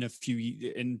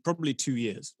in probably 2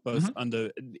 years, both under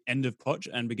the end of Poch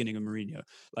and beginning of Mourinho.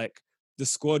 Like the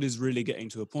squad is really getting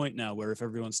to a point now where if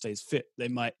everyone stays fit, they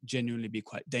might genuinely be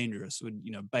quite dangerous. When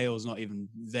Bale's not even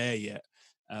there yet.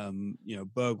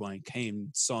 Bergwijn,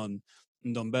 Kane, Son,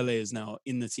 Ndombele is now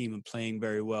in the team and playing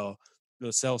very well. Lo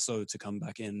Celso to come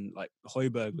back in, like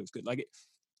Højbjerg looks good, like it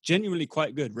genuinely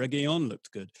quite good. Reguilón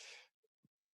looked good,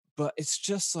 but it's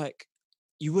just like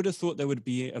you would have thought there would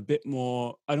be a bit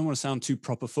more. I don't want to sound too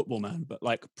proper football man, but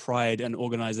like pride and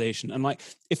organization. And like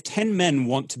if 10 men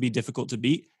want to be difficult to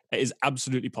beat, it is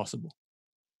absolutely possible.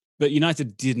 But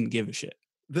United didn't give a shit.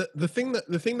 The thing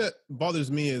that bothers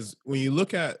me is when you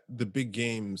look at the big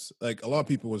games, like a lot of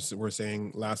people were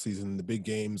saying last season, the big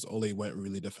games, Ole went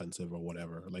really defensive or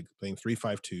whatever, like playing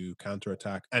 3-5-2,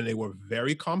 counterattack, and they were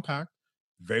very compact,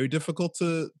 very difficult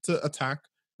to attack,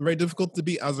 very difficult to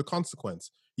beat as a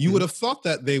consequence. You would have thought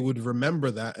that they would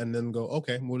remember that and then go,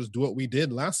 okay, we'll just do what we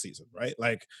did last season, right?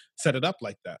 Like set it up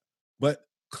like that. But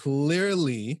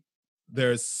clearly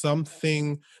there's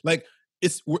something like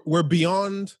we're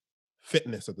beyond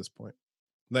fitness at this point.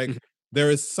 Like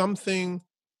there is something,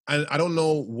 and I don't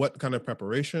know what kind of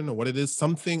preparation or what it is,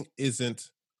 something isn't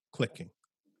clicking.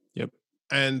 Yep.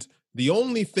 And the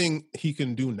only thing he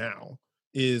can do now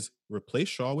is replace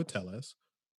Shaw with Telles,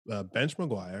 bench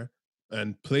Maguire,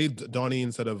 and play Donny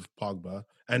instead of Pogba,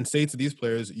 and say to these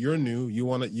players, "You're new. You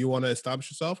want to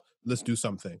establish yourself. Let's do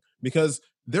something." Because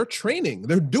they're training,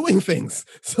 they're doing things.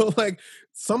 So like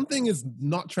something is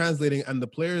not translating, and the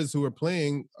players who are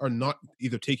playing are not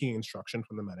either taking instruction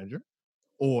from the manager,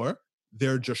 or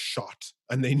they're just shot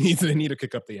and they need to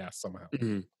kick up the ass somehow.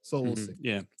 Mm-hmm. So we'll see.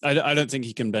 Yeah, I don't think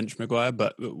he can bench Maguire,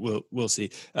 but we'll see.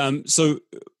 So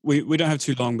we don't have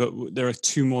too long, but there are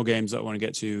two more games that I want to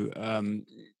get to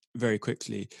very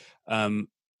quickly.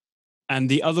 And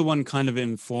the other one kind of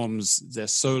informs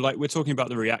this. So like we're talking about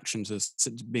the reaction to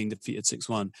being defeated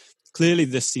 6-1. Clearly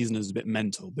this season is a bit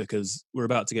mental because we're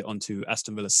about to get onto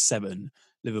Aston Villa 7,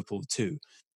 Liverpool 2.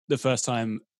 The first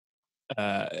time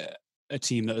a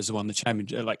team that has won the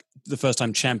championship, like the first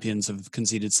time champions have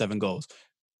conceded 7 goals.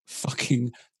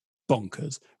 Fucking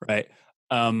bonkers, right?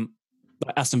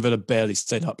 But Aston Villa barely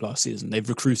stayed up last season. They've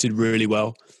recruited really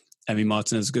well. Emi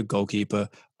Martinez is a good goalkeeper.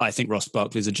 I think Ross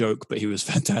Barkley's a joke, but he was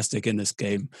fantastic in this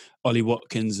game. Ollie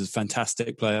Watkins is a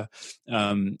fantastic player,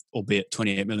 albeit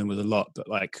 28 million was a lot, but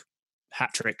like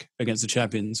hat trick against the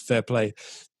champions, fair play.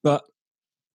 But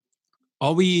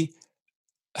are we...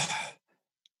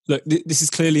 Look, this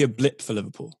is clearly a blip for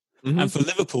Liverpool. Mm-hmm. And for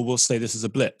Liverpool, we'll say this is a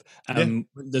blip.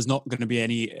 There's not going to be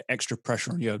any extra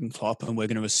pressure on Jurgen Klopp, and we're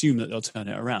going to assume that they'll turn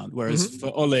it around. Whereas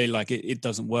for Ole, like it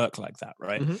doesn't work like that,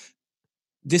 right?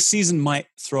 This season might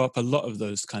throw up a lot of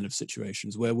those kind of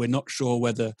situations where we're not sure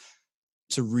whether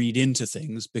to read into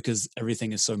things because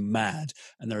everything is so mad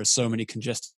and there are so many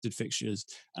congested fixtures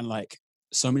and like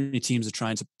so many teams are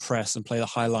trying to press and play the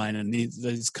high line and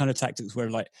these kind of tactics where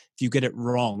like if you get it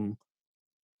wrong,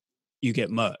 you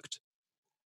get murked.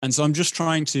 And so I'm just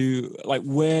trying to like,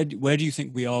 where do you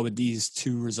think we are with these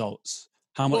two results?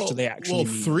 How much do they actually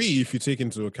mean? 3 if you take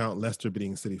into account Leicester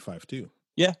beating City 5-2.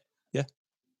 Yeah.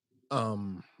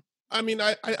 I mean,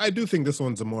 I do think this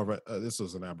one's this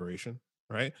was an aberration,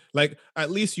 right? Like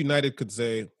at least United could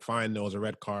say, fine, there was a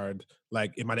red card.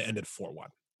 Like it might have ended 4-1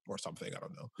 or something. I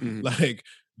don't know. Like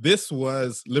this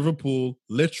was Liverpool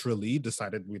literally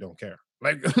decided we don't care.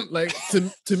 Like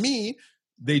to me,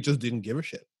 they just didn't give a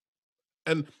shit.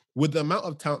 And with the amount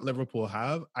of talent Liverpool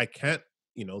have, I can't,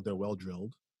 they're well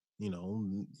drilled.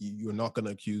 You're not going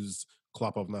to accuse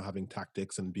Klopp of not having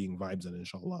tactics and being vibes and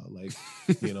inshallah. Like,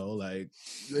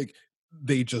 like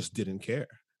they just didn't care.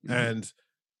 And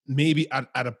maybe at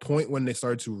a point when they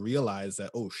started to realize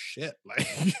that, oh shit, like,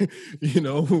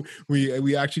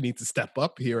 we actually need to step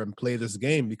up here and play this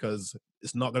game because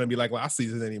it's not going to be like last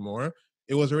season anymore.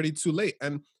 It was already too late.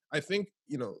 And I think,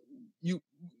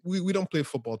 we don't play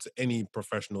football to any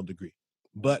professional degree,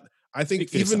 but I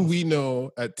think even we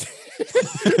know at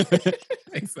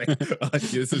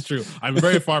this is true. I'm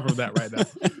very far from that right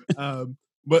now.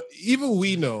 But even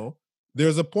we know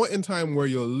there's a point in time where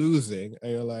you're losing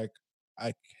and you're like,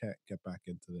 I can't get back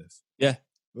into this. Yeah.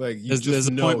 Like there's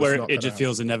a point where it just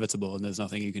feels inevitable and there's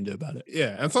nothing you can do about it.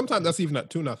 Yeah. And sometimes that's even at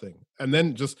 2-0. And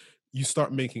then just you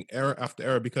start making error after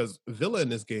error because Villa in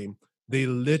this game, they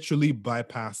literally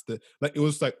bypassed it. Like it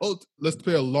was like, oh, let's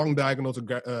play a long diagonal to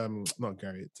to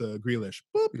Grealish.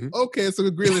 Boop. Okay, so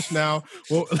Grealish now.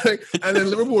 Well, like, and then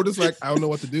Liverpool were just like, I don't know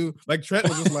what to do. Like Trent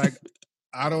was just like,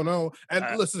 I don't know.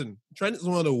 And listen, Trent is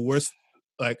one of the worst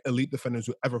like elite defenders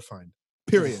you ever find.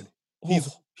 Period.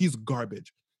 He's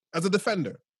garbage as a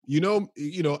defender.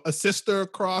 Assister,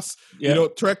 cross,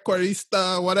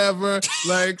 trequartista, whatever.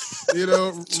 Like,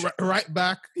 right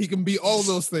back. He can be all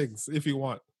those things if you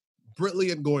want.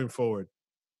 Brilliant going forward,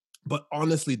 but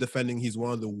honestly defending, he's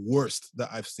one of the worst that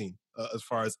I've seen as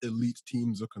far as elite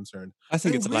teams are concerned. I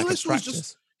think it's like a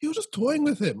practice. He was just toying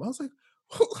with him. I was like,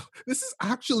 this is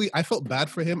actually, I felt bad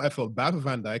for him. I felt bad for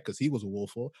Van Dijk because he was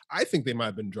woeful. I think they might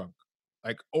have been drunk,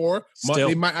 or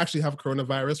they might actually have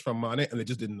coronavirus from Mane and they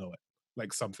just didn't know it,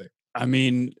 like something. I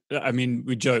mean,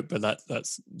 we joke, but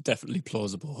that's definitely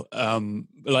plausible.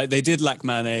 Like they did lack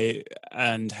Mane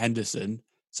and Henderson.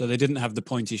 So they didn't have the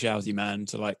pointy, shouty man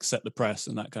to like set the press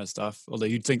and that kind of stuff. Although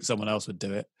you'd think someone else would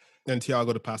do it. And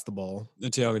Thiago to pass the ball.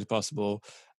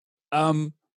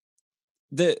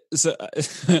 So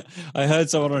I heard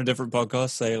someone on a different podcast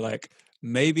say like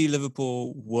maybe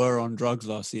Liverpool were on drugs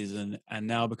last season, and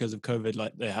now because of COVID,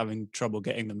 like they're having trouble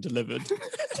getting them delivered.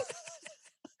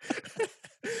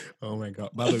 Oh my god!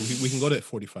 By the way, we can go to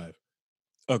 45.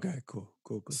 Okay, cool.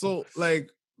 So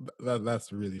like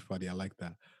that's really funny. I like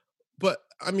that. But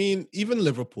I mean, even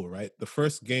Liverpool, right? The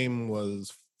first game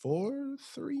was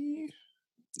 4-3.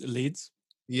 Leeds?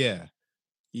 Yeah.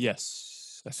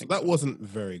 Yes. I think that wasn't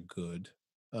very good.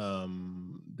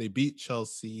 They beat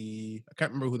Chelsea. I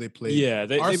can't remember who they played. Yeah,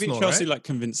 they beat Chelsea right? like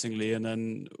convincingly, and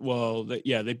then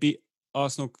they beat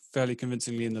Arsenal fairly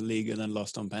convincingly in the league and then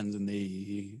lost on pens in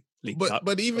the League Cup.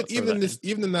 But even Throw that in.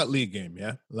 even in that league game,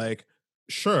 yeah, like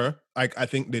sure, I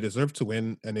think they deserved to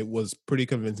win, and it was pretty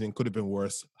convincing. Could have been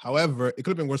worse. However, it could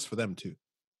have been worse for them too.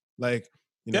 Like,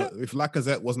 you know, Yeah. if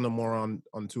Lacazette wasn't a moron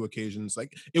on 2 occasions,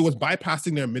 like it was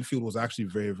bypassing their midfield was actually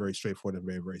very, very straightforward and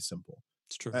very, very simple.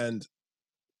 It's true. And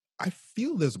I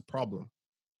feel there's a problem,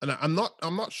 and I'm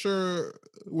not sure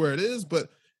where it is, but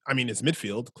I mean it's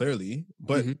midfield clearly,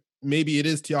 but Mhm. maybe it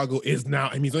is Thiago is now.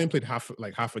 I mean he's only played half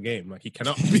a game, like he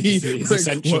cannot be He's like,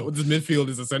 essential. what this midfield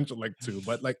is essential like too,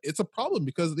 but like it's a problem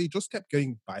because they just kept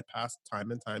getting bypassed time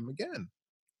and time again.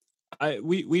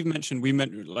 We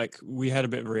meant like we had a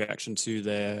bit of a reaction to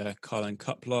their Carling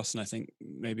Cup loss, and I think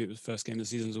maybe it was first game of the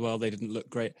season as well. They didn't look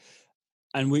great,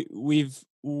 and we've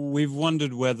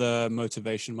wondered whether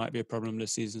motivation might be a problem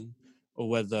this season, or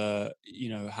whether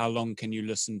how long can you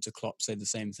listen to Klopp say the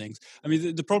same things. I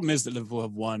mean, the problem is that Liverpool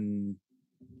have won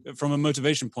from a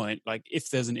motivation point. Like if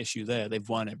there's an issue there, they've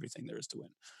won everything there is to win.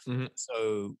 Mm-hmm.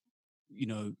 So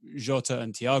Jota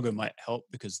and Thiago might help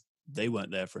because they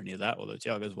weren't there for any of that, although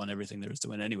Thiago's won everything there is to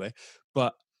win anyway.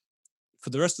 But for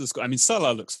the rest of the squad, I mean,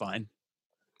 Salah looks fine.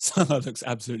 Salah looks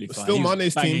absolutely fine. Still, He's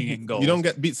Mane's banging team. in goals. You don't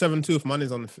get beat 7-2 if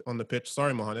Mane's on the pitch.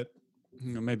 Sorry, Mohamed.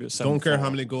 Maybe it's 7-4. Don't care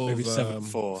how many goals maybe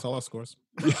 7-4. Salah scores.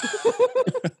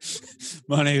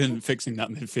 Mane isn't fixing that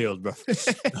midfield, bro.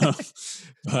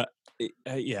 But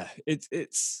yeah,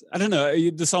 it's I don't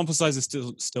know. The sample size is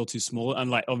still too small,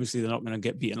 and like obviously they're not going to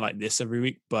get beaten like this every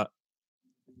week. But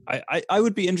I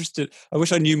would be interested. I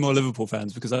wish I knew more Liverpool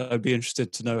fans because I'd be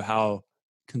interested to know how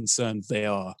concerned they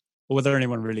are, or whether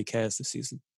anyone really cares this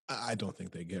season. I don't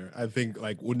think they care. I think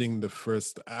like winning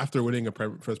after winning a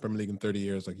first Premier League in 30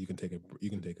 years, like you can take a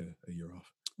year off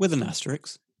with an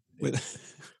asterisk.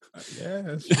 Yeah,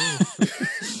 that's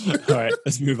true. All right,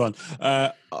 let's move on.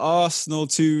 Arsenal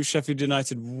 2, Sheffield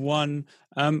United 1.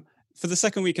 For the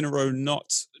second week in a row,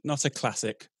 not a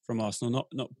classic from Arsenal.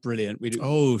 Not brilliant.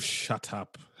 Oh, shut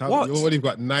up! What? You've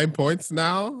got 9 points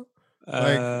now.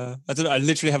 I don't know. I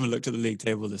literally haven't looked at the league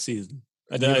table this season.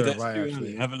 I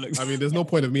haven't looked. I mean, there's no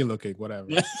point of me looking. Whatever.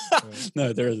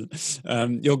 No, there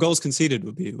isn't. Your goals conceded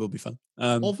will be fun.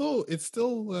 Although it's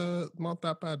still not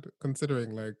that bad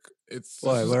considering like it's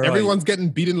where everyone's getting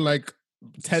beaten like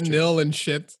 10-0 and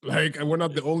shit. Like, and we're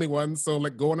not the only ones. So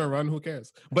like, go on a run. Who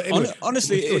cares? But anyway,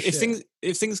 honestly,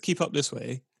 if things keep up this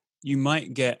way, you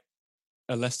might get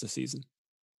a Leicester season.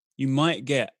 You might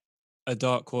get a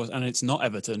dark horse, and it's not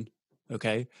Everton.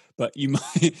 Okay, but you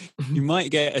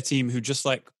might get a team who just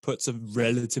like puts a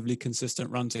relatively consistent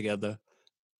run together,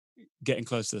 getting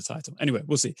close to the title. Anyway,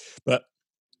 we'll see. But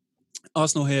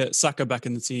Arsenal here, Saka back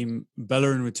in the team,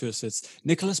 Bellerin with 2 assists,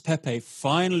 Nicolas Pepe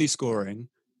finally scoring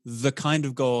the kind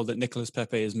of goal that Nicolas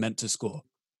Pepe is meant to score.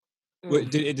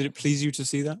 Did it please you to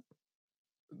see that?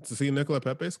 To see Nicolas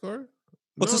Pepe score?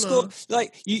 Score,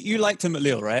 like you liked him at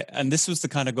Lille, right? And this was the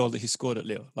kind of goal that he scored at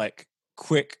Lille, like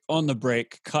quick on the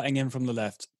break, cutting in from the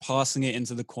left, passing it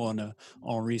into the corner,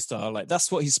 Henry style. Like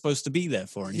that's what he's supposed to be there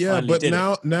for. And yeah, but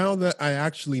now that I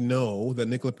actually know that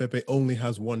Nicolas Pepe only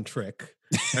has one trick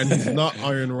and he's not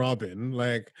Iron Robin,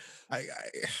 like I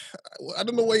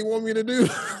don't know what you want me to do.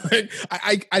 Like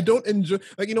I don't enjoy,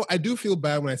 like, I do feel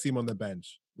bad when I see him on the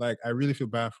bench. Like I really feel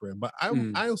bad for him, but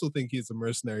I also think he's a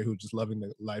mercenary who's just loving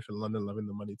the life in London, loving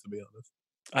the money, to be honest.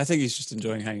 I think he's just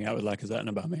enjoying hanging out with Lacazette and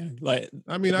Aubameyang. Like,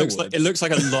 I mean, it looks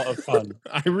like a lot of fun.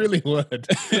 I really would.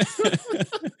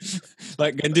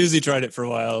 Like Guendouzi tried it for a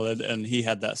while, and he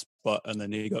had that spot, and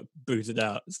then he got booted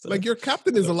out. So. Like your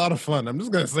captain is a lot of fun. I'm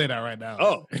just gonna say that right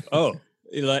now. Oh.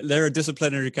 Like there are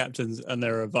disciplinary captains and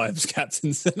there are vibes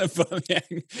captains, and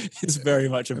Aubameyang is very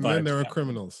much a vibe. And then there are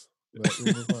criminals.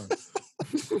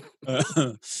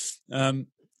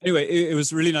 Anyway, it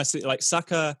was really nice to, like,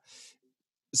 Saka.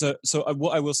 So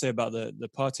what I will say about the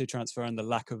Partey transfer and the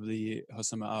lack of the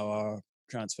Houssem Aouar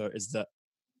transfer is that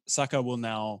Saka will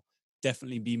now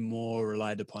definitely be more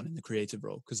relied upon in the creative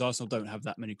role, because Arsenal don't have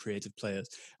that many creative players,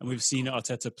 and we've seen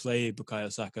Arteta play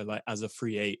Bukayo Saka like as a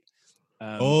free 8.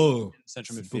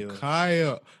 Central midfield.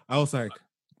 Bukayo. I was like,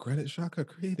 Granit Xhaka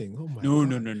creating. Oh my God.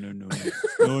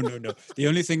 No. The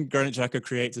only thing Granit Xhaka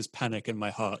creates is panic in my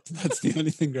heart. That's the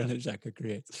only thing Granit Xhaka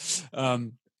creates.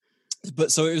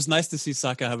 But so it was nice to see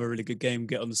Saka have a really good game,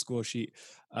 get on the score sheet.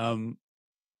 I'll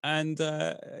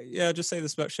just say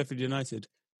this about Sheffield United.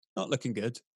 Not looking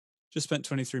good. Just spent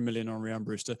 23 million on Ryan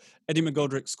Brewster. Eddie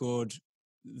McGoldrick scored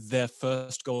their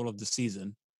first goal of the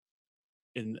season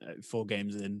in 4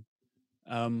 games in.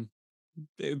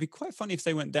 It would be quite funny if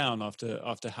they went down after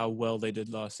how well they did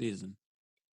last season.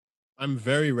 I'm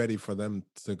very ready for them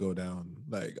to go down.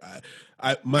 Like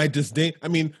my disdain. I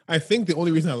mean, I think the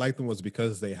only reason I liked them was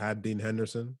because they had Dean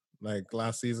Henderson like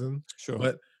last season. Sure.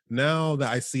 But now that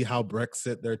I see how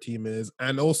Brexit their team is,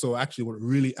 and also actually what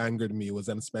really angered me was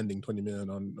them spending 20 million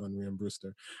on Ryan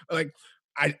Brewster. Like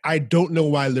I don't know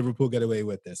why Liverpool get away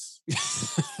with this.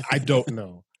 I don't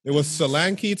know. It was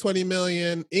Solanke 20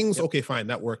 million. Ings, Yep. okay, fine,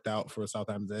 that worked out for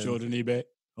Southampton. Jordan eBay.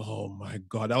 Oh my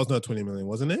god, that was not 20 million,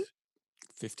 wasn't it?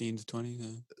 15 to 20. Yeah.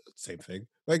 Same thing.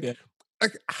 Like, Yeah.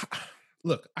 like,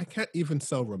 look, I can't even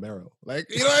sell Romero. Like,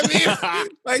 you know what I mean?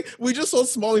 Like, we just sold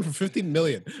Smalling for 15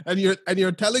 million, and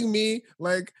you're telling me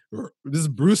like this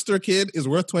Brewster kid is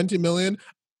worth 20 million.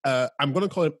 I'm gonna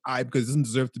call him I because he doesn't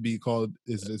deserve to be called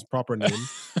his proper name.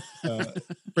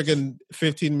 Freaking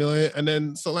 15 million, and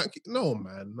then Solanke. No,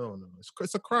 man, no.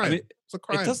 It's a crime. I mean, it's a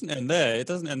crime. It doesn't end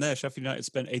there. Sheffield United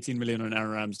spent 18 million on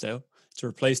Aaron Ramsdale to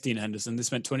replace Dean Henderson. They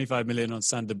spent 25 million on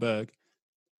Sander Berg,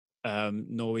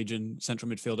 Norwegian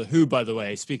central midfielder, who, by the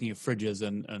way, speaking of fridges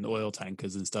and oil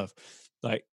tankers and stuff,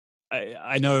 like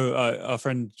I know our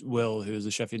friend Will, who is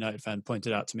a Sheffield United fan,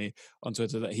 pointed out to me on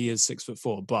Twitter that he is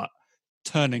 6'4", but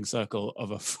turning circle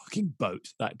of a fucking boat.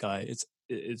 That guy,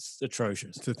 it's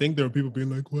atrocious. To think there are people being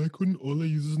like, why couldn't Ole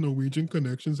use his Norwegian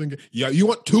connections and get? Yeah, you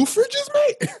want 2 fridges,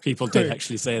 mate? People did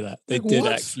actually say that. They did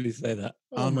actually say that.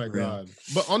 Oh my god!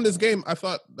 But on this game, I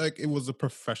thought like it was a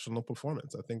professional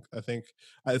performance. I think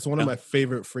it's one of my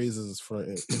favorite phrases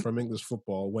from English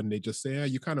football when they just say,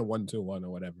 you kind of 1-1 or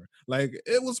whatever. Like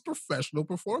it was professional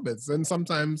performance, and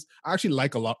sometimes I actually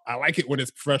like a lot. I like it when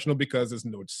it's professional because there's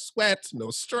no sweat, no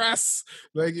stress.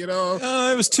 Like it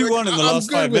was 2-1 in the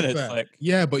last 5 minutes. Like,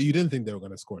 yeah, but you didn't think they were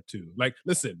going to score 2. Like,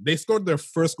 listen, they scored their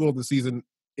first goal of the season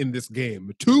in this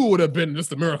game. 2 would have been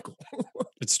just a miracle.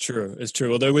 It's true.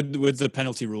 Although with the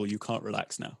penalty rule, you can't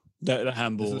relax now. The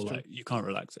handball, like you can't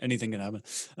relax. Anything can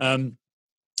happen.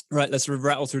 Right, let's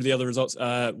rattle through the other results.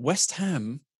 West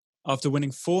Ham, after winning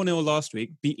 4-0 last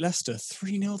week, beat Leicester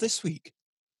 3-0 this week.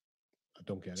 I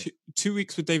don't get it. 2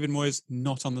 weeks with David Moyes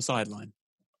not on the sideline.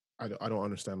 I don't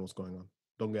understand what's going on.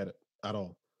 Don't get it at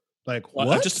all. Like, well,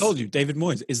 what? I just told you, David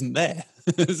Moyes isn't there.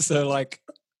 So, like...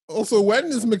 Also, when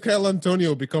does Mikel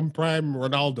Antonio become prime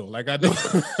Ronaldo? Like, I don't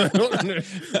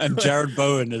understand. And Jared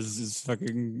Bowen is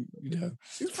fucking,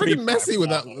 he's freaking messy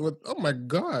with that. Oh my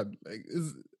god! Like,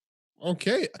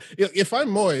 okay. If I'm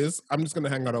Moyes, I'm just gonna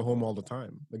hang out at home all the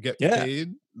time. Like, get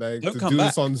paid, like to do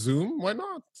this on Zoom. Why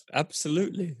not?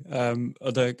 Absolutely.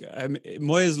 Although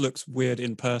Moyes looks weird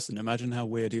in person. Imagine how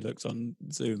weird he looks on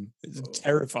Zoom. It's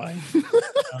terrifying.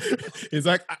 He's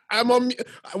like, I'm on mute.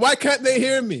 Why can't they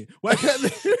hear me? Why can't they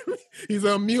hear me? He's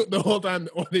on mute the whole time.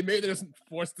 Or they maybe just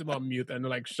forced him on mute and they're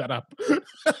like, shut up.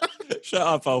 Shut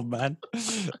up, old man.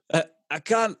 I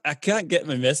can't get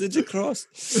my message across.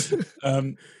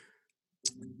 What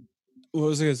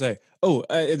was I going to say? Oh,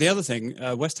 the other thing,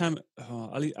 West Ham,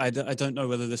 I don't know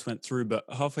whether this went through, but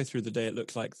halfway through the day, it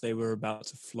looked like they were about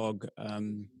to flog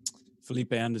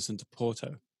Felipe Anderson to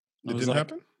Porto. It didn't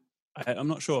happen? I'm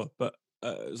not sure, but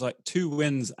it was like 2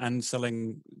 wins and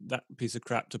selling that piece of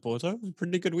crap to Porto. It was a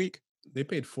pretty good week. They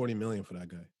paid 40 million for that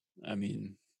guy. I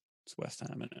mean, it's West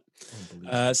Ham, isn't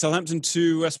it? Southampton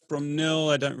 2, West Brom 0.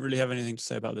 I don't really have anything to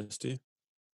say about this, do you?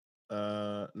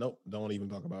 Nope, don't even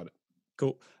talk about it.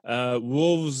 Cool.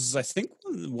 Wolves, I think,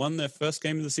 won their first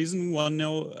game of the season,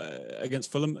 1-0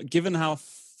 against Fulham. Given how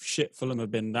shit Fulham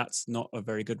have been, that's not a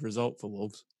very good result for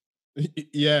Wolves.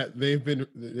 Yeah, they've been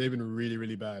really,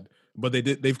 really bad. But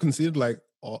they've conceded like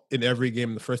in every game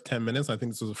in the first 10 minutes. I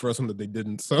think this was the first one that they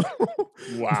didn't. So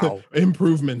wow,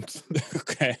 improvement.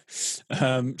 Okay.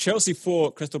 Chelsea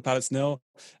 4, Crystal Palace 0.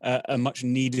 A much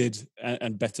needed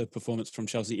and better performance from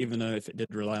Chelsea, even though if it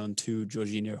did rely on 2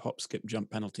 Jorginho hop, skip, jump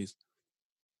penalties.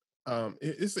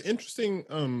 It's an interesting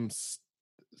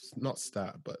not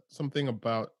stat, but something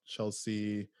about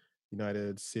Chelsea,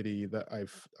 United, City that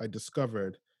I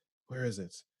discovered. Where is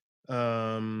it?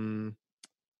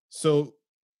 So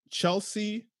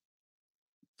Chelsea,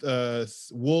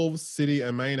 Wolves, City,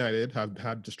 and Man United have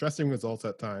had distressing results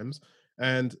at times,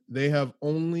 and they have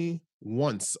only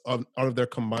once out of their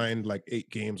combined like 8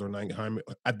 games or 9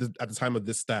 at the time of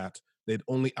this stat, they'd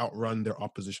only outrun their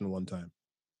opposition one time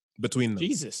between them.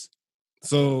 Jesus.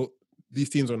 So these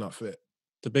teams are not fit.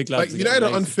 The big lads like United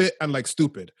are unfit and like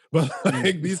stupid, but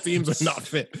like these teams are not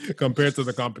fit compared to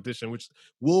the competition, which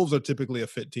Wolves are typically a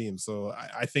fit team. So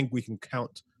I think we can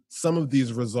count some of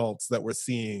these results that we're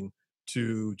seeing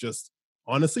to just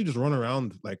honestly just run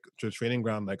around like to a training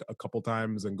ground like a couple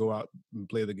times and go out and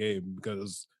play the game,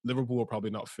 because Liverpool are probably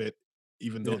not fit,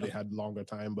 even though they had longer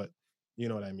time. But you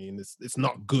know what I mean? It's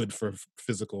not good for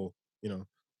physical,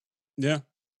 Yeah.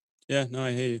 Yeah, no,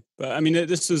 I hear you. But I mean,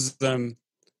 this is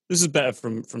better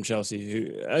from Chelsea. Who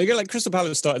I get like Crystal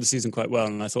Palace started the season quite well,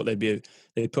 and I thought they'd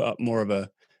put up more of a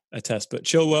test. But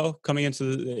Chilwell coming into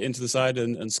the side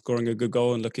and scoring a good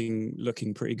goal and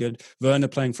looking pretty good. Werner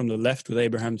playing from the left with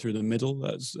Abraham through the middle.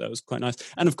 That was quite nice.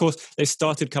 And of course, they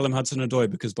started Callum Hudson-Odoi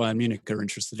because Bayern Munich are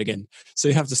interested again. So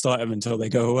you have to start him until they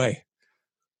go away.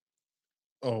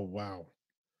 Oh wow.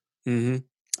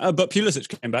 Mm-hmm. But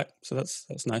Pulisic came back, so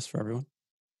that's nice for everyone.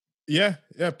 Yeah,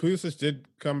 Pulisic did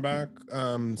come back.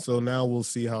 So now we'll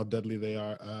see how deadly they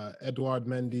are. Edouard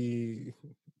Mendy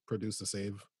produced a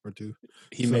save or two.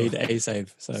 He made a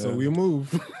save. So we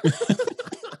move.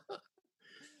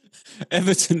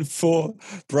 Everton 4,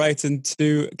 Brighton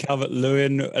 2,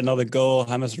 Calvert-Lewin, another goal.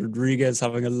 James Rodriguez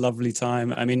having a lovely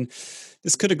time. I mean,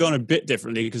 this could have gone a bit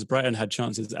differently because Brighton had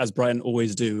chances, as Brighton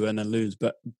always do, and then lose.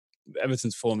 But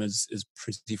Everton's form is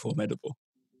pretty formidable.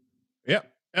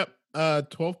 Yep.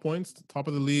 12 points, top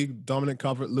of the league. Dominic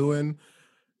Calvert-Lewin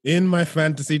in my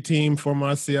fantasy team for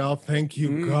Martial. Thank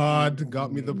you, God,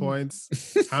 got me the points.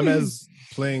 James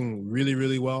playing really,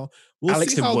 really well. We'll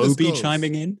Alex Iwobi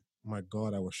chiming in. My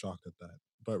God, I was shocked at that.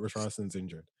 But Richarlison's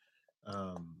injured.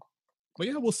 But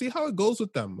yeah, we'll see how it goes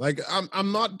with them. Like,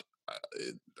 I'm not.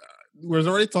 We're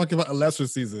already talking about a Leicester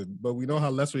season, but we know how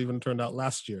Leicester even turned out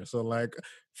last year. So, like,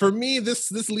 for me,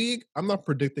 this league, I'm not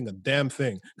predicting a damn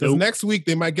thing. Because next week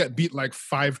they might get beat like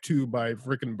 5-2 by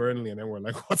freaking Burnley, and then we're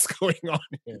like, what's going on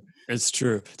here? It's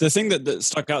true. The thing that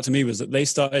stuck out to me was that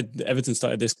Everton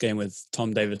started this game with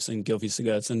Tom Davis and Gylfi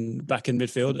Sigurdsson back in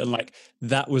midfield, and like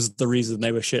that was the reason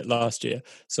they were shit last year.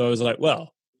 So I was like,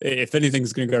 well, if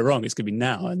anything's going to go wrong, it's going to be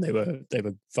now, and they were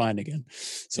fine again.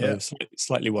 So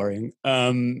slightly worrying.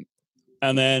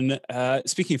 And then,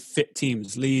 speaking of fit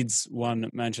teams, Leeds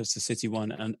won, Manchester City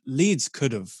won, and Leeds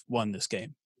could have won this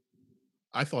game.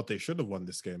 I thought they should have won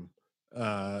this game.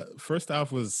 First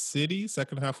half was City,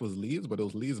 second half was Leeds, but it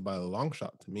was Leeds by a long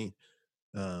shot to me.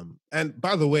 And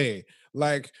by the way,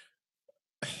 like,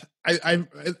 I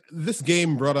this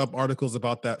game brought up articles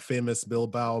about that famous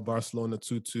Bilbao Barcelona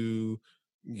 2-2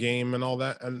 game and all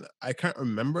that, and I can't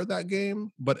remember that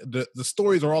game, but the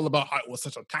stories are all about how it was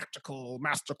such a tactical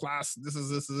masterclass.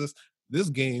 This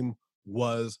game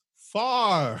was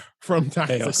far from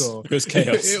tactical. Chaos. It was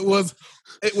chaos.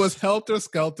 it was helter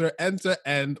skelter, end to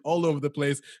end, all over the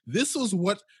place. This was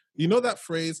what, you know, that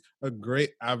phrase, a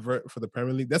great advert for the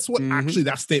Premier League. That's what actually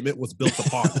that statement was built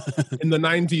upon in the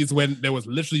 90s, when there was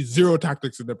literally zero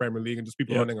tactics in the Premier League and just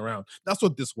people running around. That's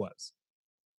what this was.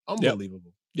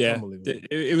 Unbelievable. Yep. Yeah,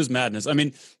 it was madness. I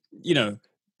mean, you know,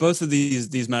 both of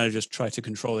these managers try to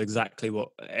control exactly what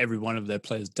every one of their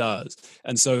players does,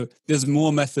 and so there's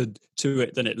more method to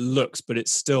it than it looks, but it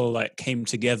still like came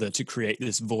together to create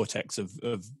this vortex of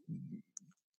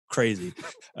crazy.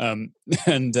 Can we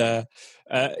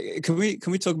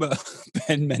talk about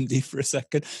Ben Mendy for a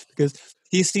second, because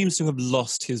he seems to have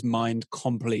lost his mind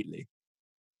completely.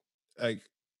 Like,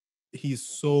 he's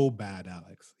so bad,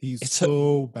 Alex. He's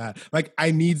so bad. Like,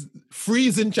 I need free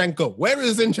Zinchenko. Where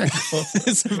is Zinchenko?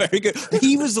 It's very good.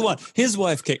 He was the one. His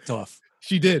wife kicked off.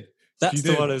 She did. That's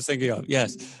the one I was thinking of.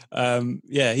 Yes.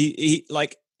 Yeah. He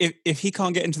like, if he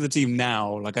can't get into the team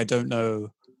now, like, I don't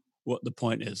know what the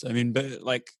point is. I mean, but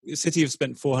like, City have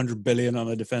spent 400 billion on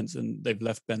their defense, and they've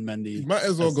left Ben Mendy. You might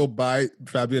as well go buy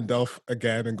Fabian Delph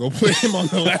again and go play him on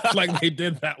the left like they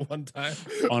did that one time.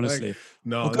 Honestly, like,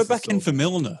 no. Or go back in for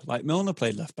Milner. Like, Milner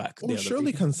played left back. Well,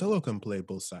 surely Cancelo can play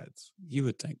both sides. You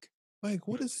would think. Like,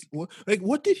 what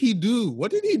did he do?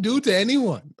 What did he do to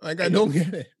anyone? Like, I don't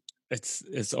get it.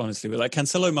 It's honestly, like,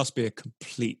 Cancelo must be a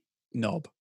complete knob.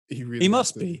 He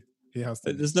must be. He has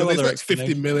to. There's no other like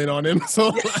 50 million on him, so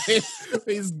like,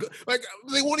 he's like,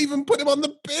 they won't even put him on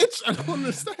the pitch. I don't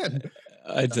understand.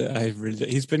 I really,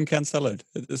 he's been canceled.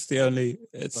 It's the only.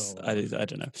 It's I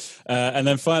don't know. And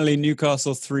then finally,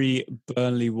 Newcastle 3,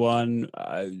 Burnley 1.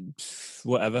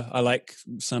 Whatever. I like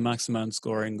Saint-Maximin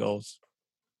scoring goals.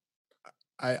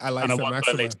 I like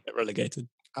Saint-Maximin to get relegated.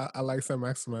 I like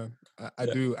Saint-Maximin. I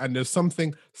do, and there's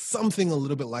something a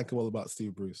little bit likable about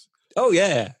Steve Bruce. Oh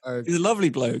yeah, he's a lovely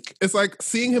bloke. It's like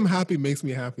seeing him happy makes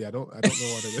me happy. I don't know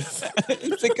what it is.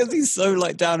 It's because he's so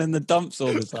like down in the dumps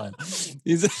all the time.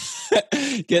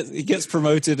 He gets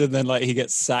promoted, and then like he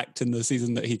gets sacked in the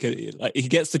season that he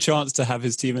gets the chance to have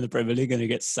his team in the Premier League, and he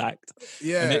gets sacked.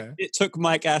 Yeah, and it took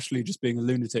Mike Ashley just being a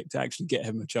lunatic to actually get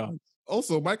him a chance.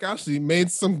 Also, Mike Ashley made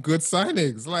some good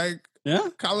signings, like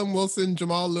Callum Wilson,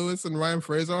 Jamal Lewis, and Ryan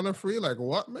Fraser on a free. Like,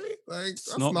 what, mate? Like,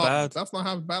 that's not bad. That's not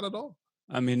half bad at all.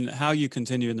 I mean, how you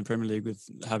continue in the Premier League with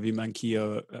Javi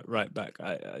Manquillo at right back,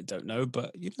 I don't know,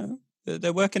 but you know,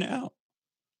 they're working it out.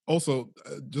 Also,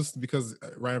 just because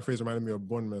Ryan Fraser reminded me of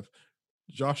Bournemouth,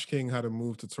 Josh King had a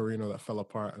move to Torino that fell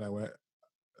apart, and I went,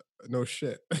 no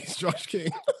shit, it's Josh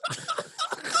King.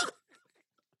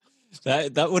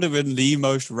 That would have been the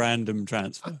most random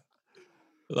transfer.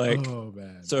 Like, oh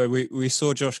man. So we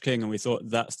saw Josh King and we thought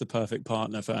that's the perfect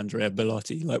partner for Andrea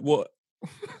Bellotti. Like,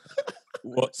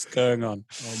 what's going on?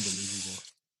 Unbelievable.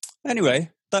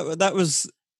 Anyway, that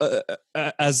was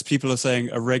as people are saying,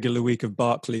 a regular week of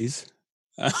Barclays.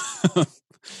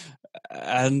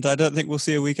 And I don't think we'll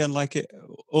see a weekend like it,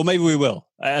 or maybe we will.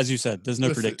 As you said, there's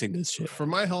no predicting this shit. For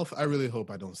my health, I really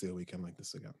hope I don't see a weekend like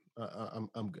this again.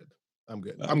 I'm good.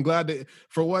 I'm glad that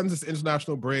for once it's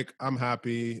international break. I'm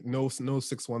happy. No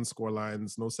 6-1 score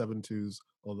lines, no 7-2s.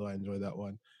 Although I enjoy that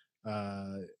one.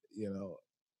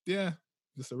 Yeah.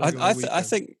 Just a regular I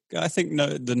think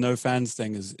the no fans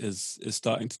thing is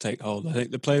starting to take hold. I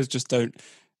think the players just don't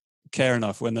care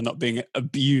enough when they're not being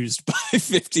abused by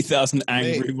 50,000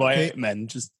 angry white men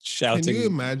just shouting can you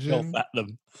imagine, at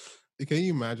them. Can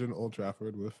you imagine Old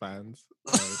Trafford with fans?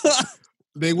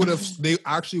 They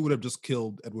actually would have just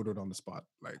killed Ed Woodward on the spot.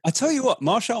 Like, I tell you what,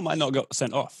 Martial might not got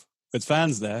sent off with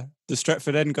fans there. The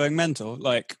Stretford end going mental.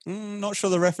 Like, not sure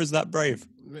the ref is that brave.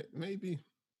 Maybe,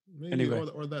 anyway.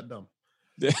 or that dumb.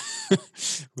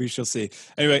 We shall see.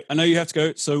 Anyway, I know you have to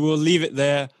go, so we'll leave it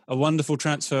there. A wonderful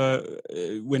transfer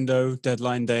window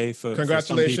deadline day for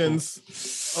congratulations. For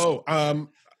some people.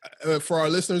 For our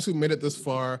listeners who made it this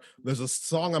far, there's a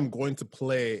song I'm going to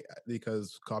play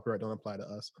because copyright don't apply to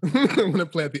us. I'm going to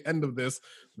play at the end of this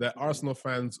that Arsenal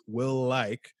fans will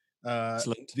like.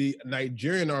 The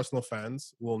Nigerian Arsenal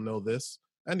fans will know this,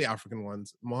 and the African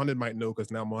ones. Mohammed might know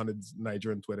because now Mohammed's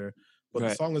Nigerian Twitter. But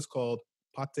the song is called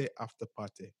Pate After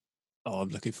Pate. Oh, I'm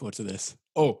looking forward to this.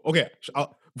 Oh, okay.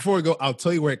 Before we go, I'll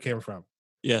tell you where it came from.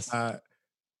 Yes.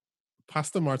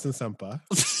 Pastor Martin Semper.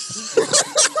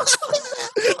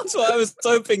 That's what I was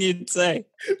hoping you'd say.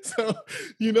 So,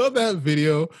 you know that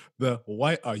video, the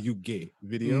 "Why Are You Gay"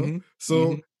 video? Mm-hmm.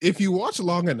 So, if you watch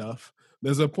long enough,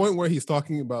 there's a point where he's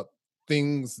talking about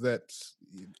things that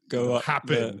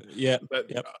happen,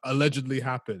 allegedly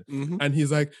happen. Mm-hmm. And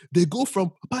he's like, they go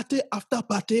from party after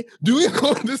party doing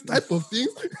all this type of things.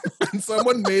 And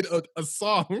someone made a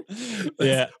song.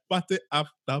 Party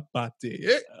after party.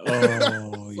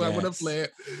 Oh, so I'm going to play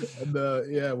it. And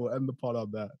we'll end the pod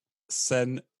on that.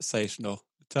 Sensational.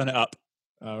 Turn it up.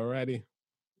 Alrighty.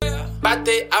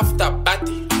 Party after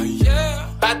party.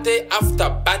 Party after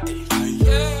party.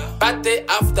 Party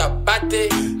after party.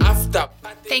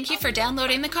 Thank you for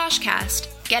downloading the Koshcast.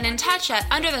 Get in touch at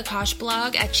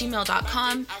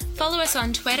underthekoshblog@gmail.com. Follow us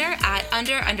on Twitter at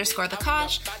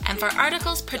 @under_thekosh. And for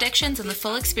articles, predictions, and the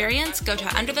full experience, go to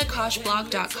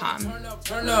underthekoshblog.com.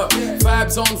 Turn up,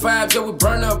 vibes on vibes, yeah, we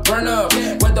burn up.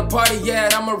 Where the party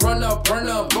at, I'ma run up.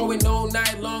 Going all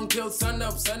night long till sun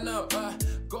up.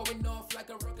 Going off like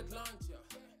a rocket launch.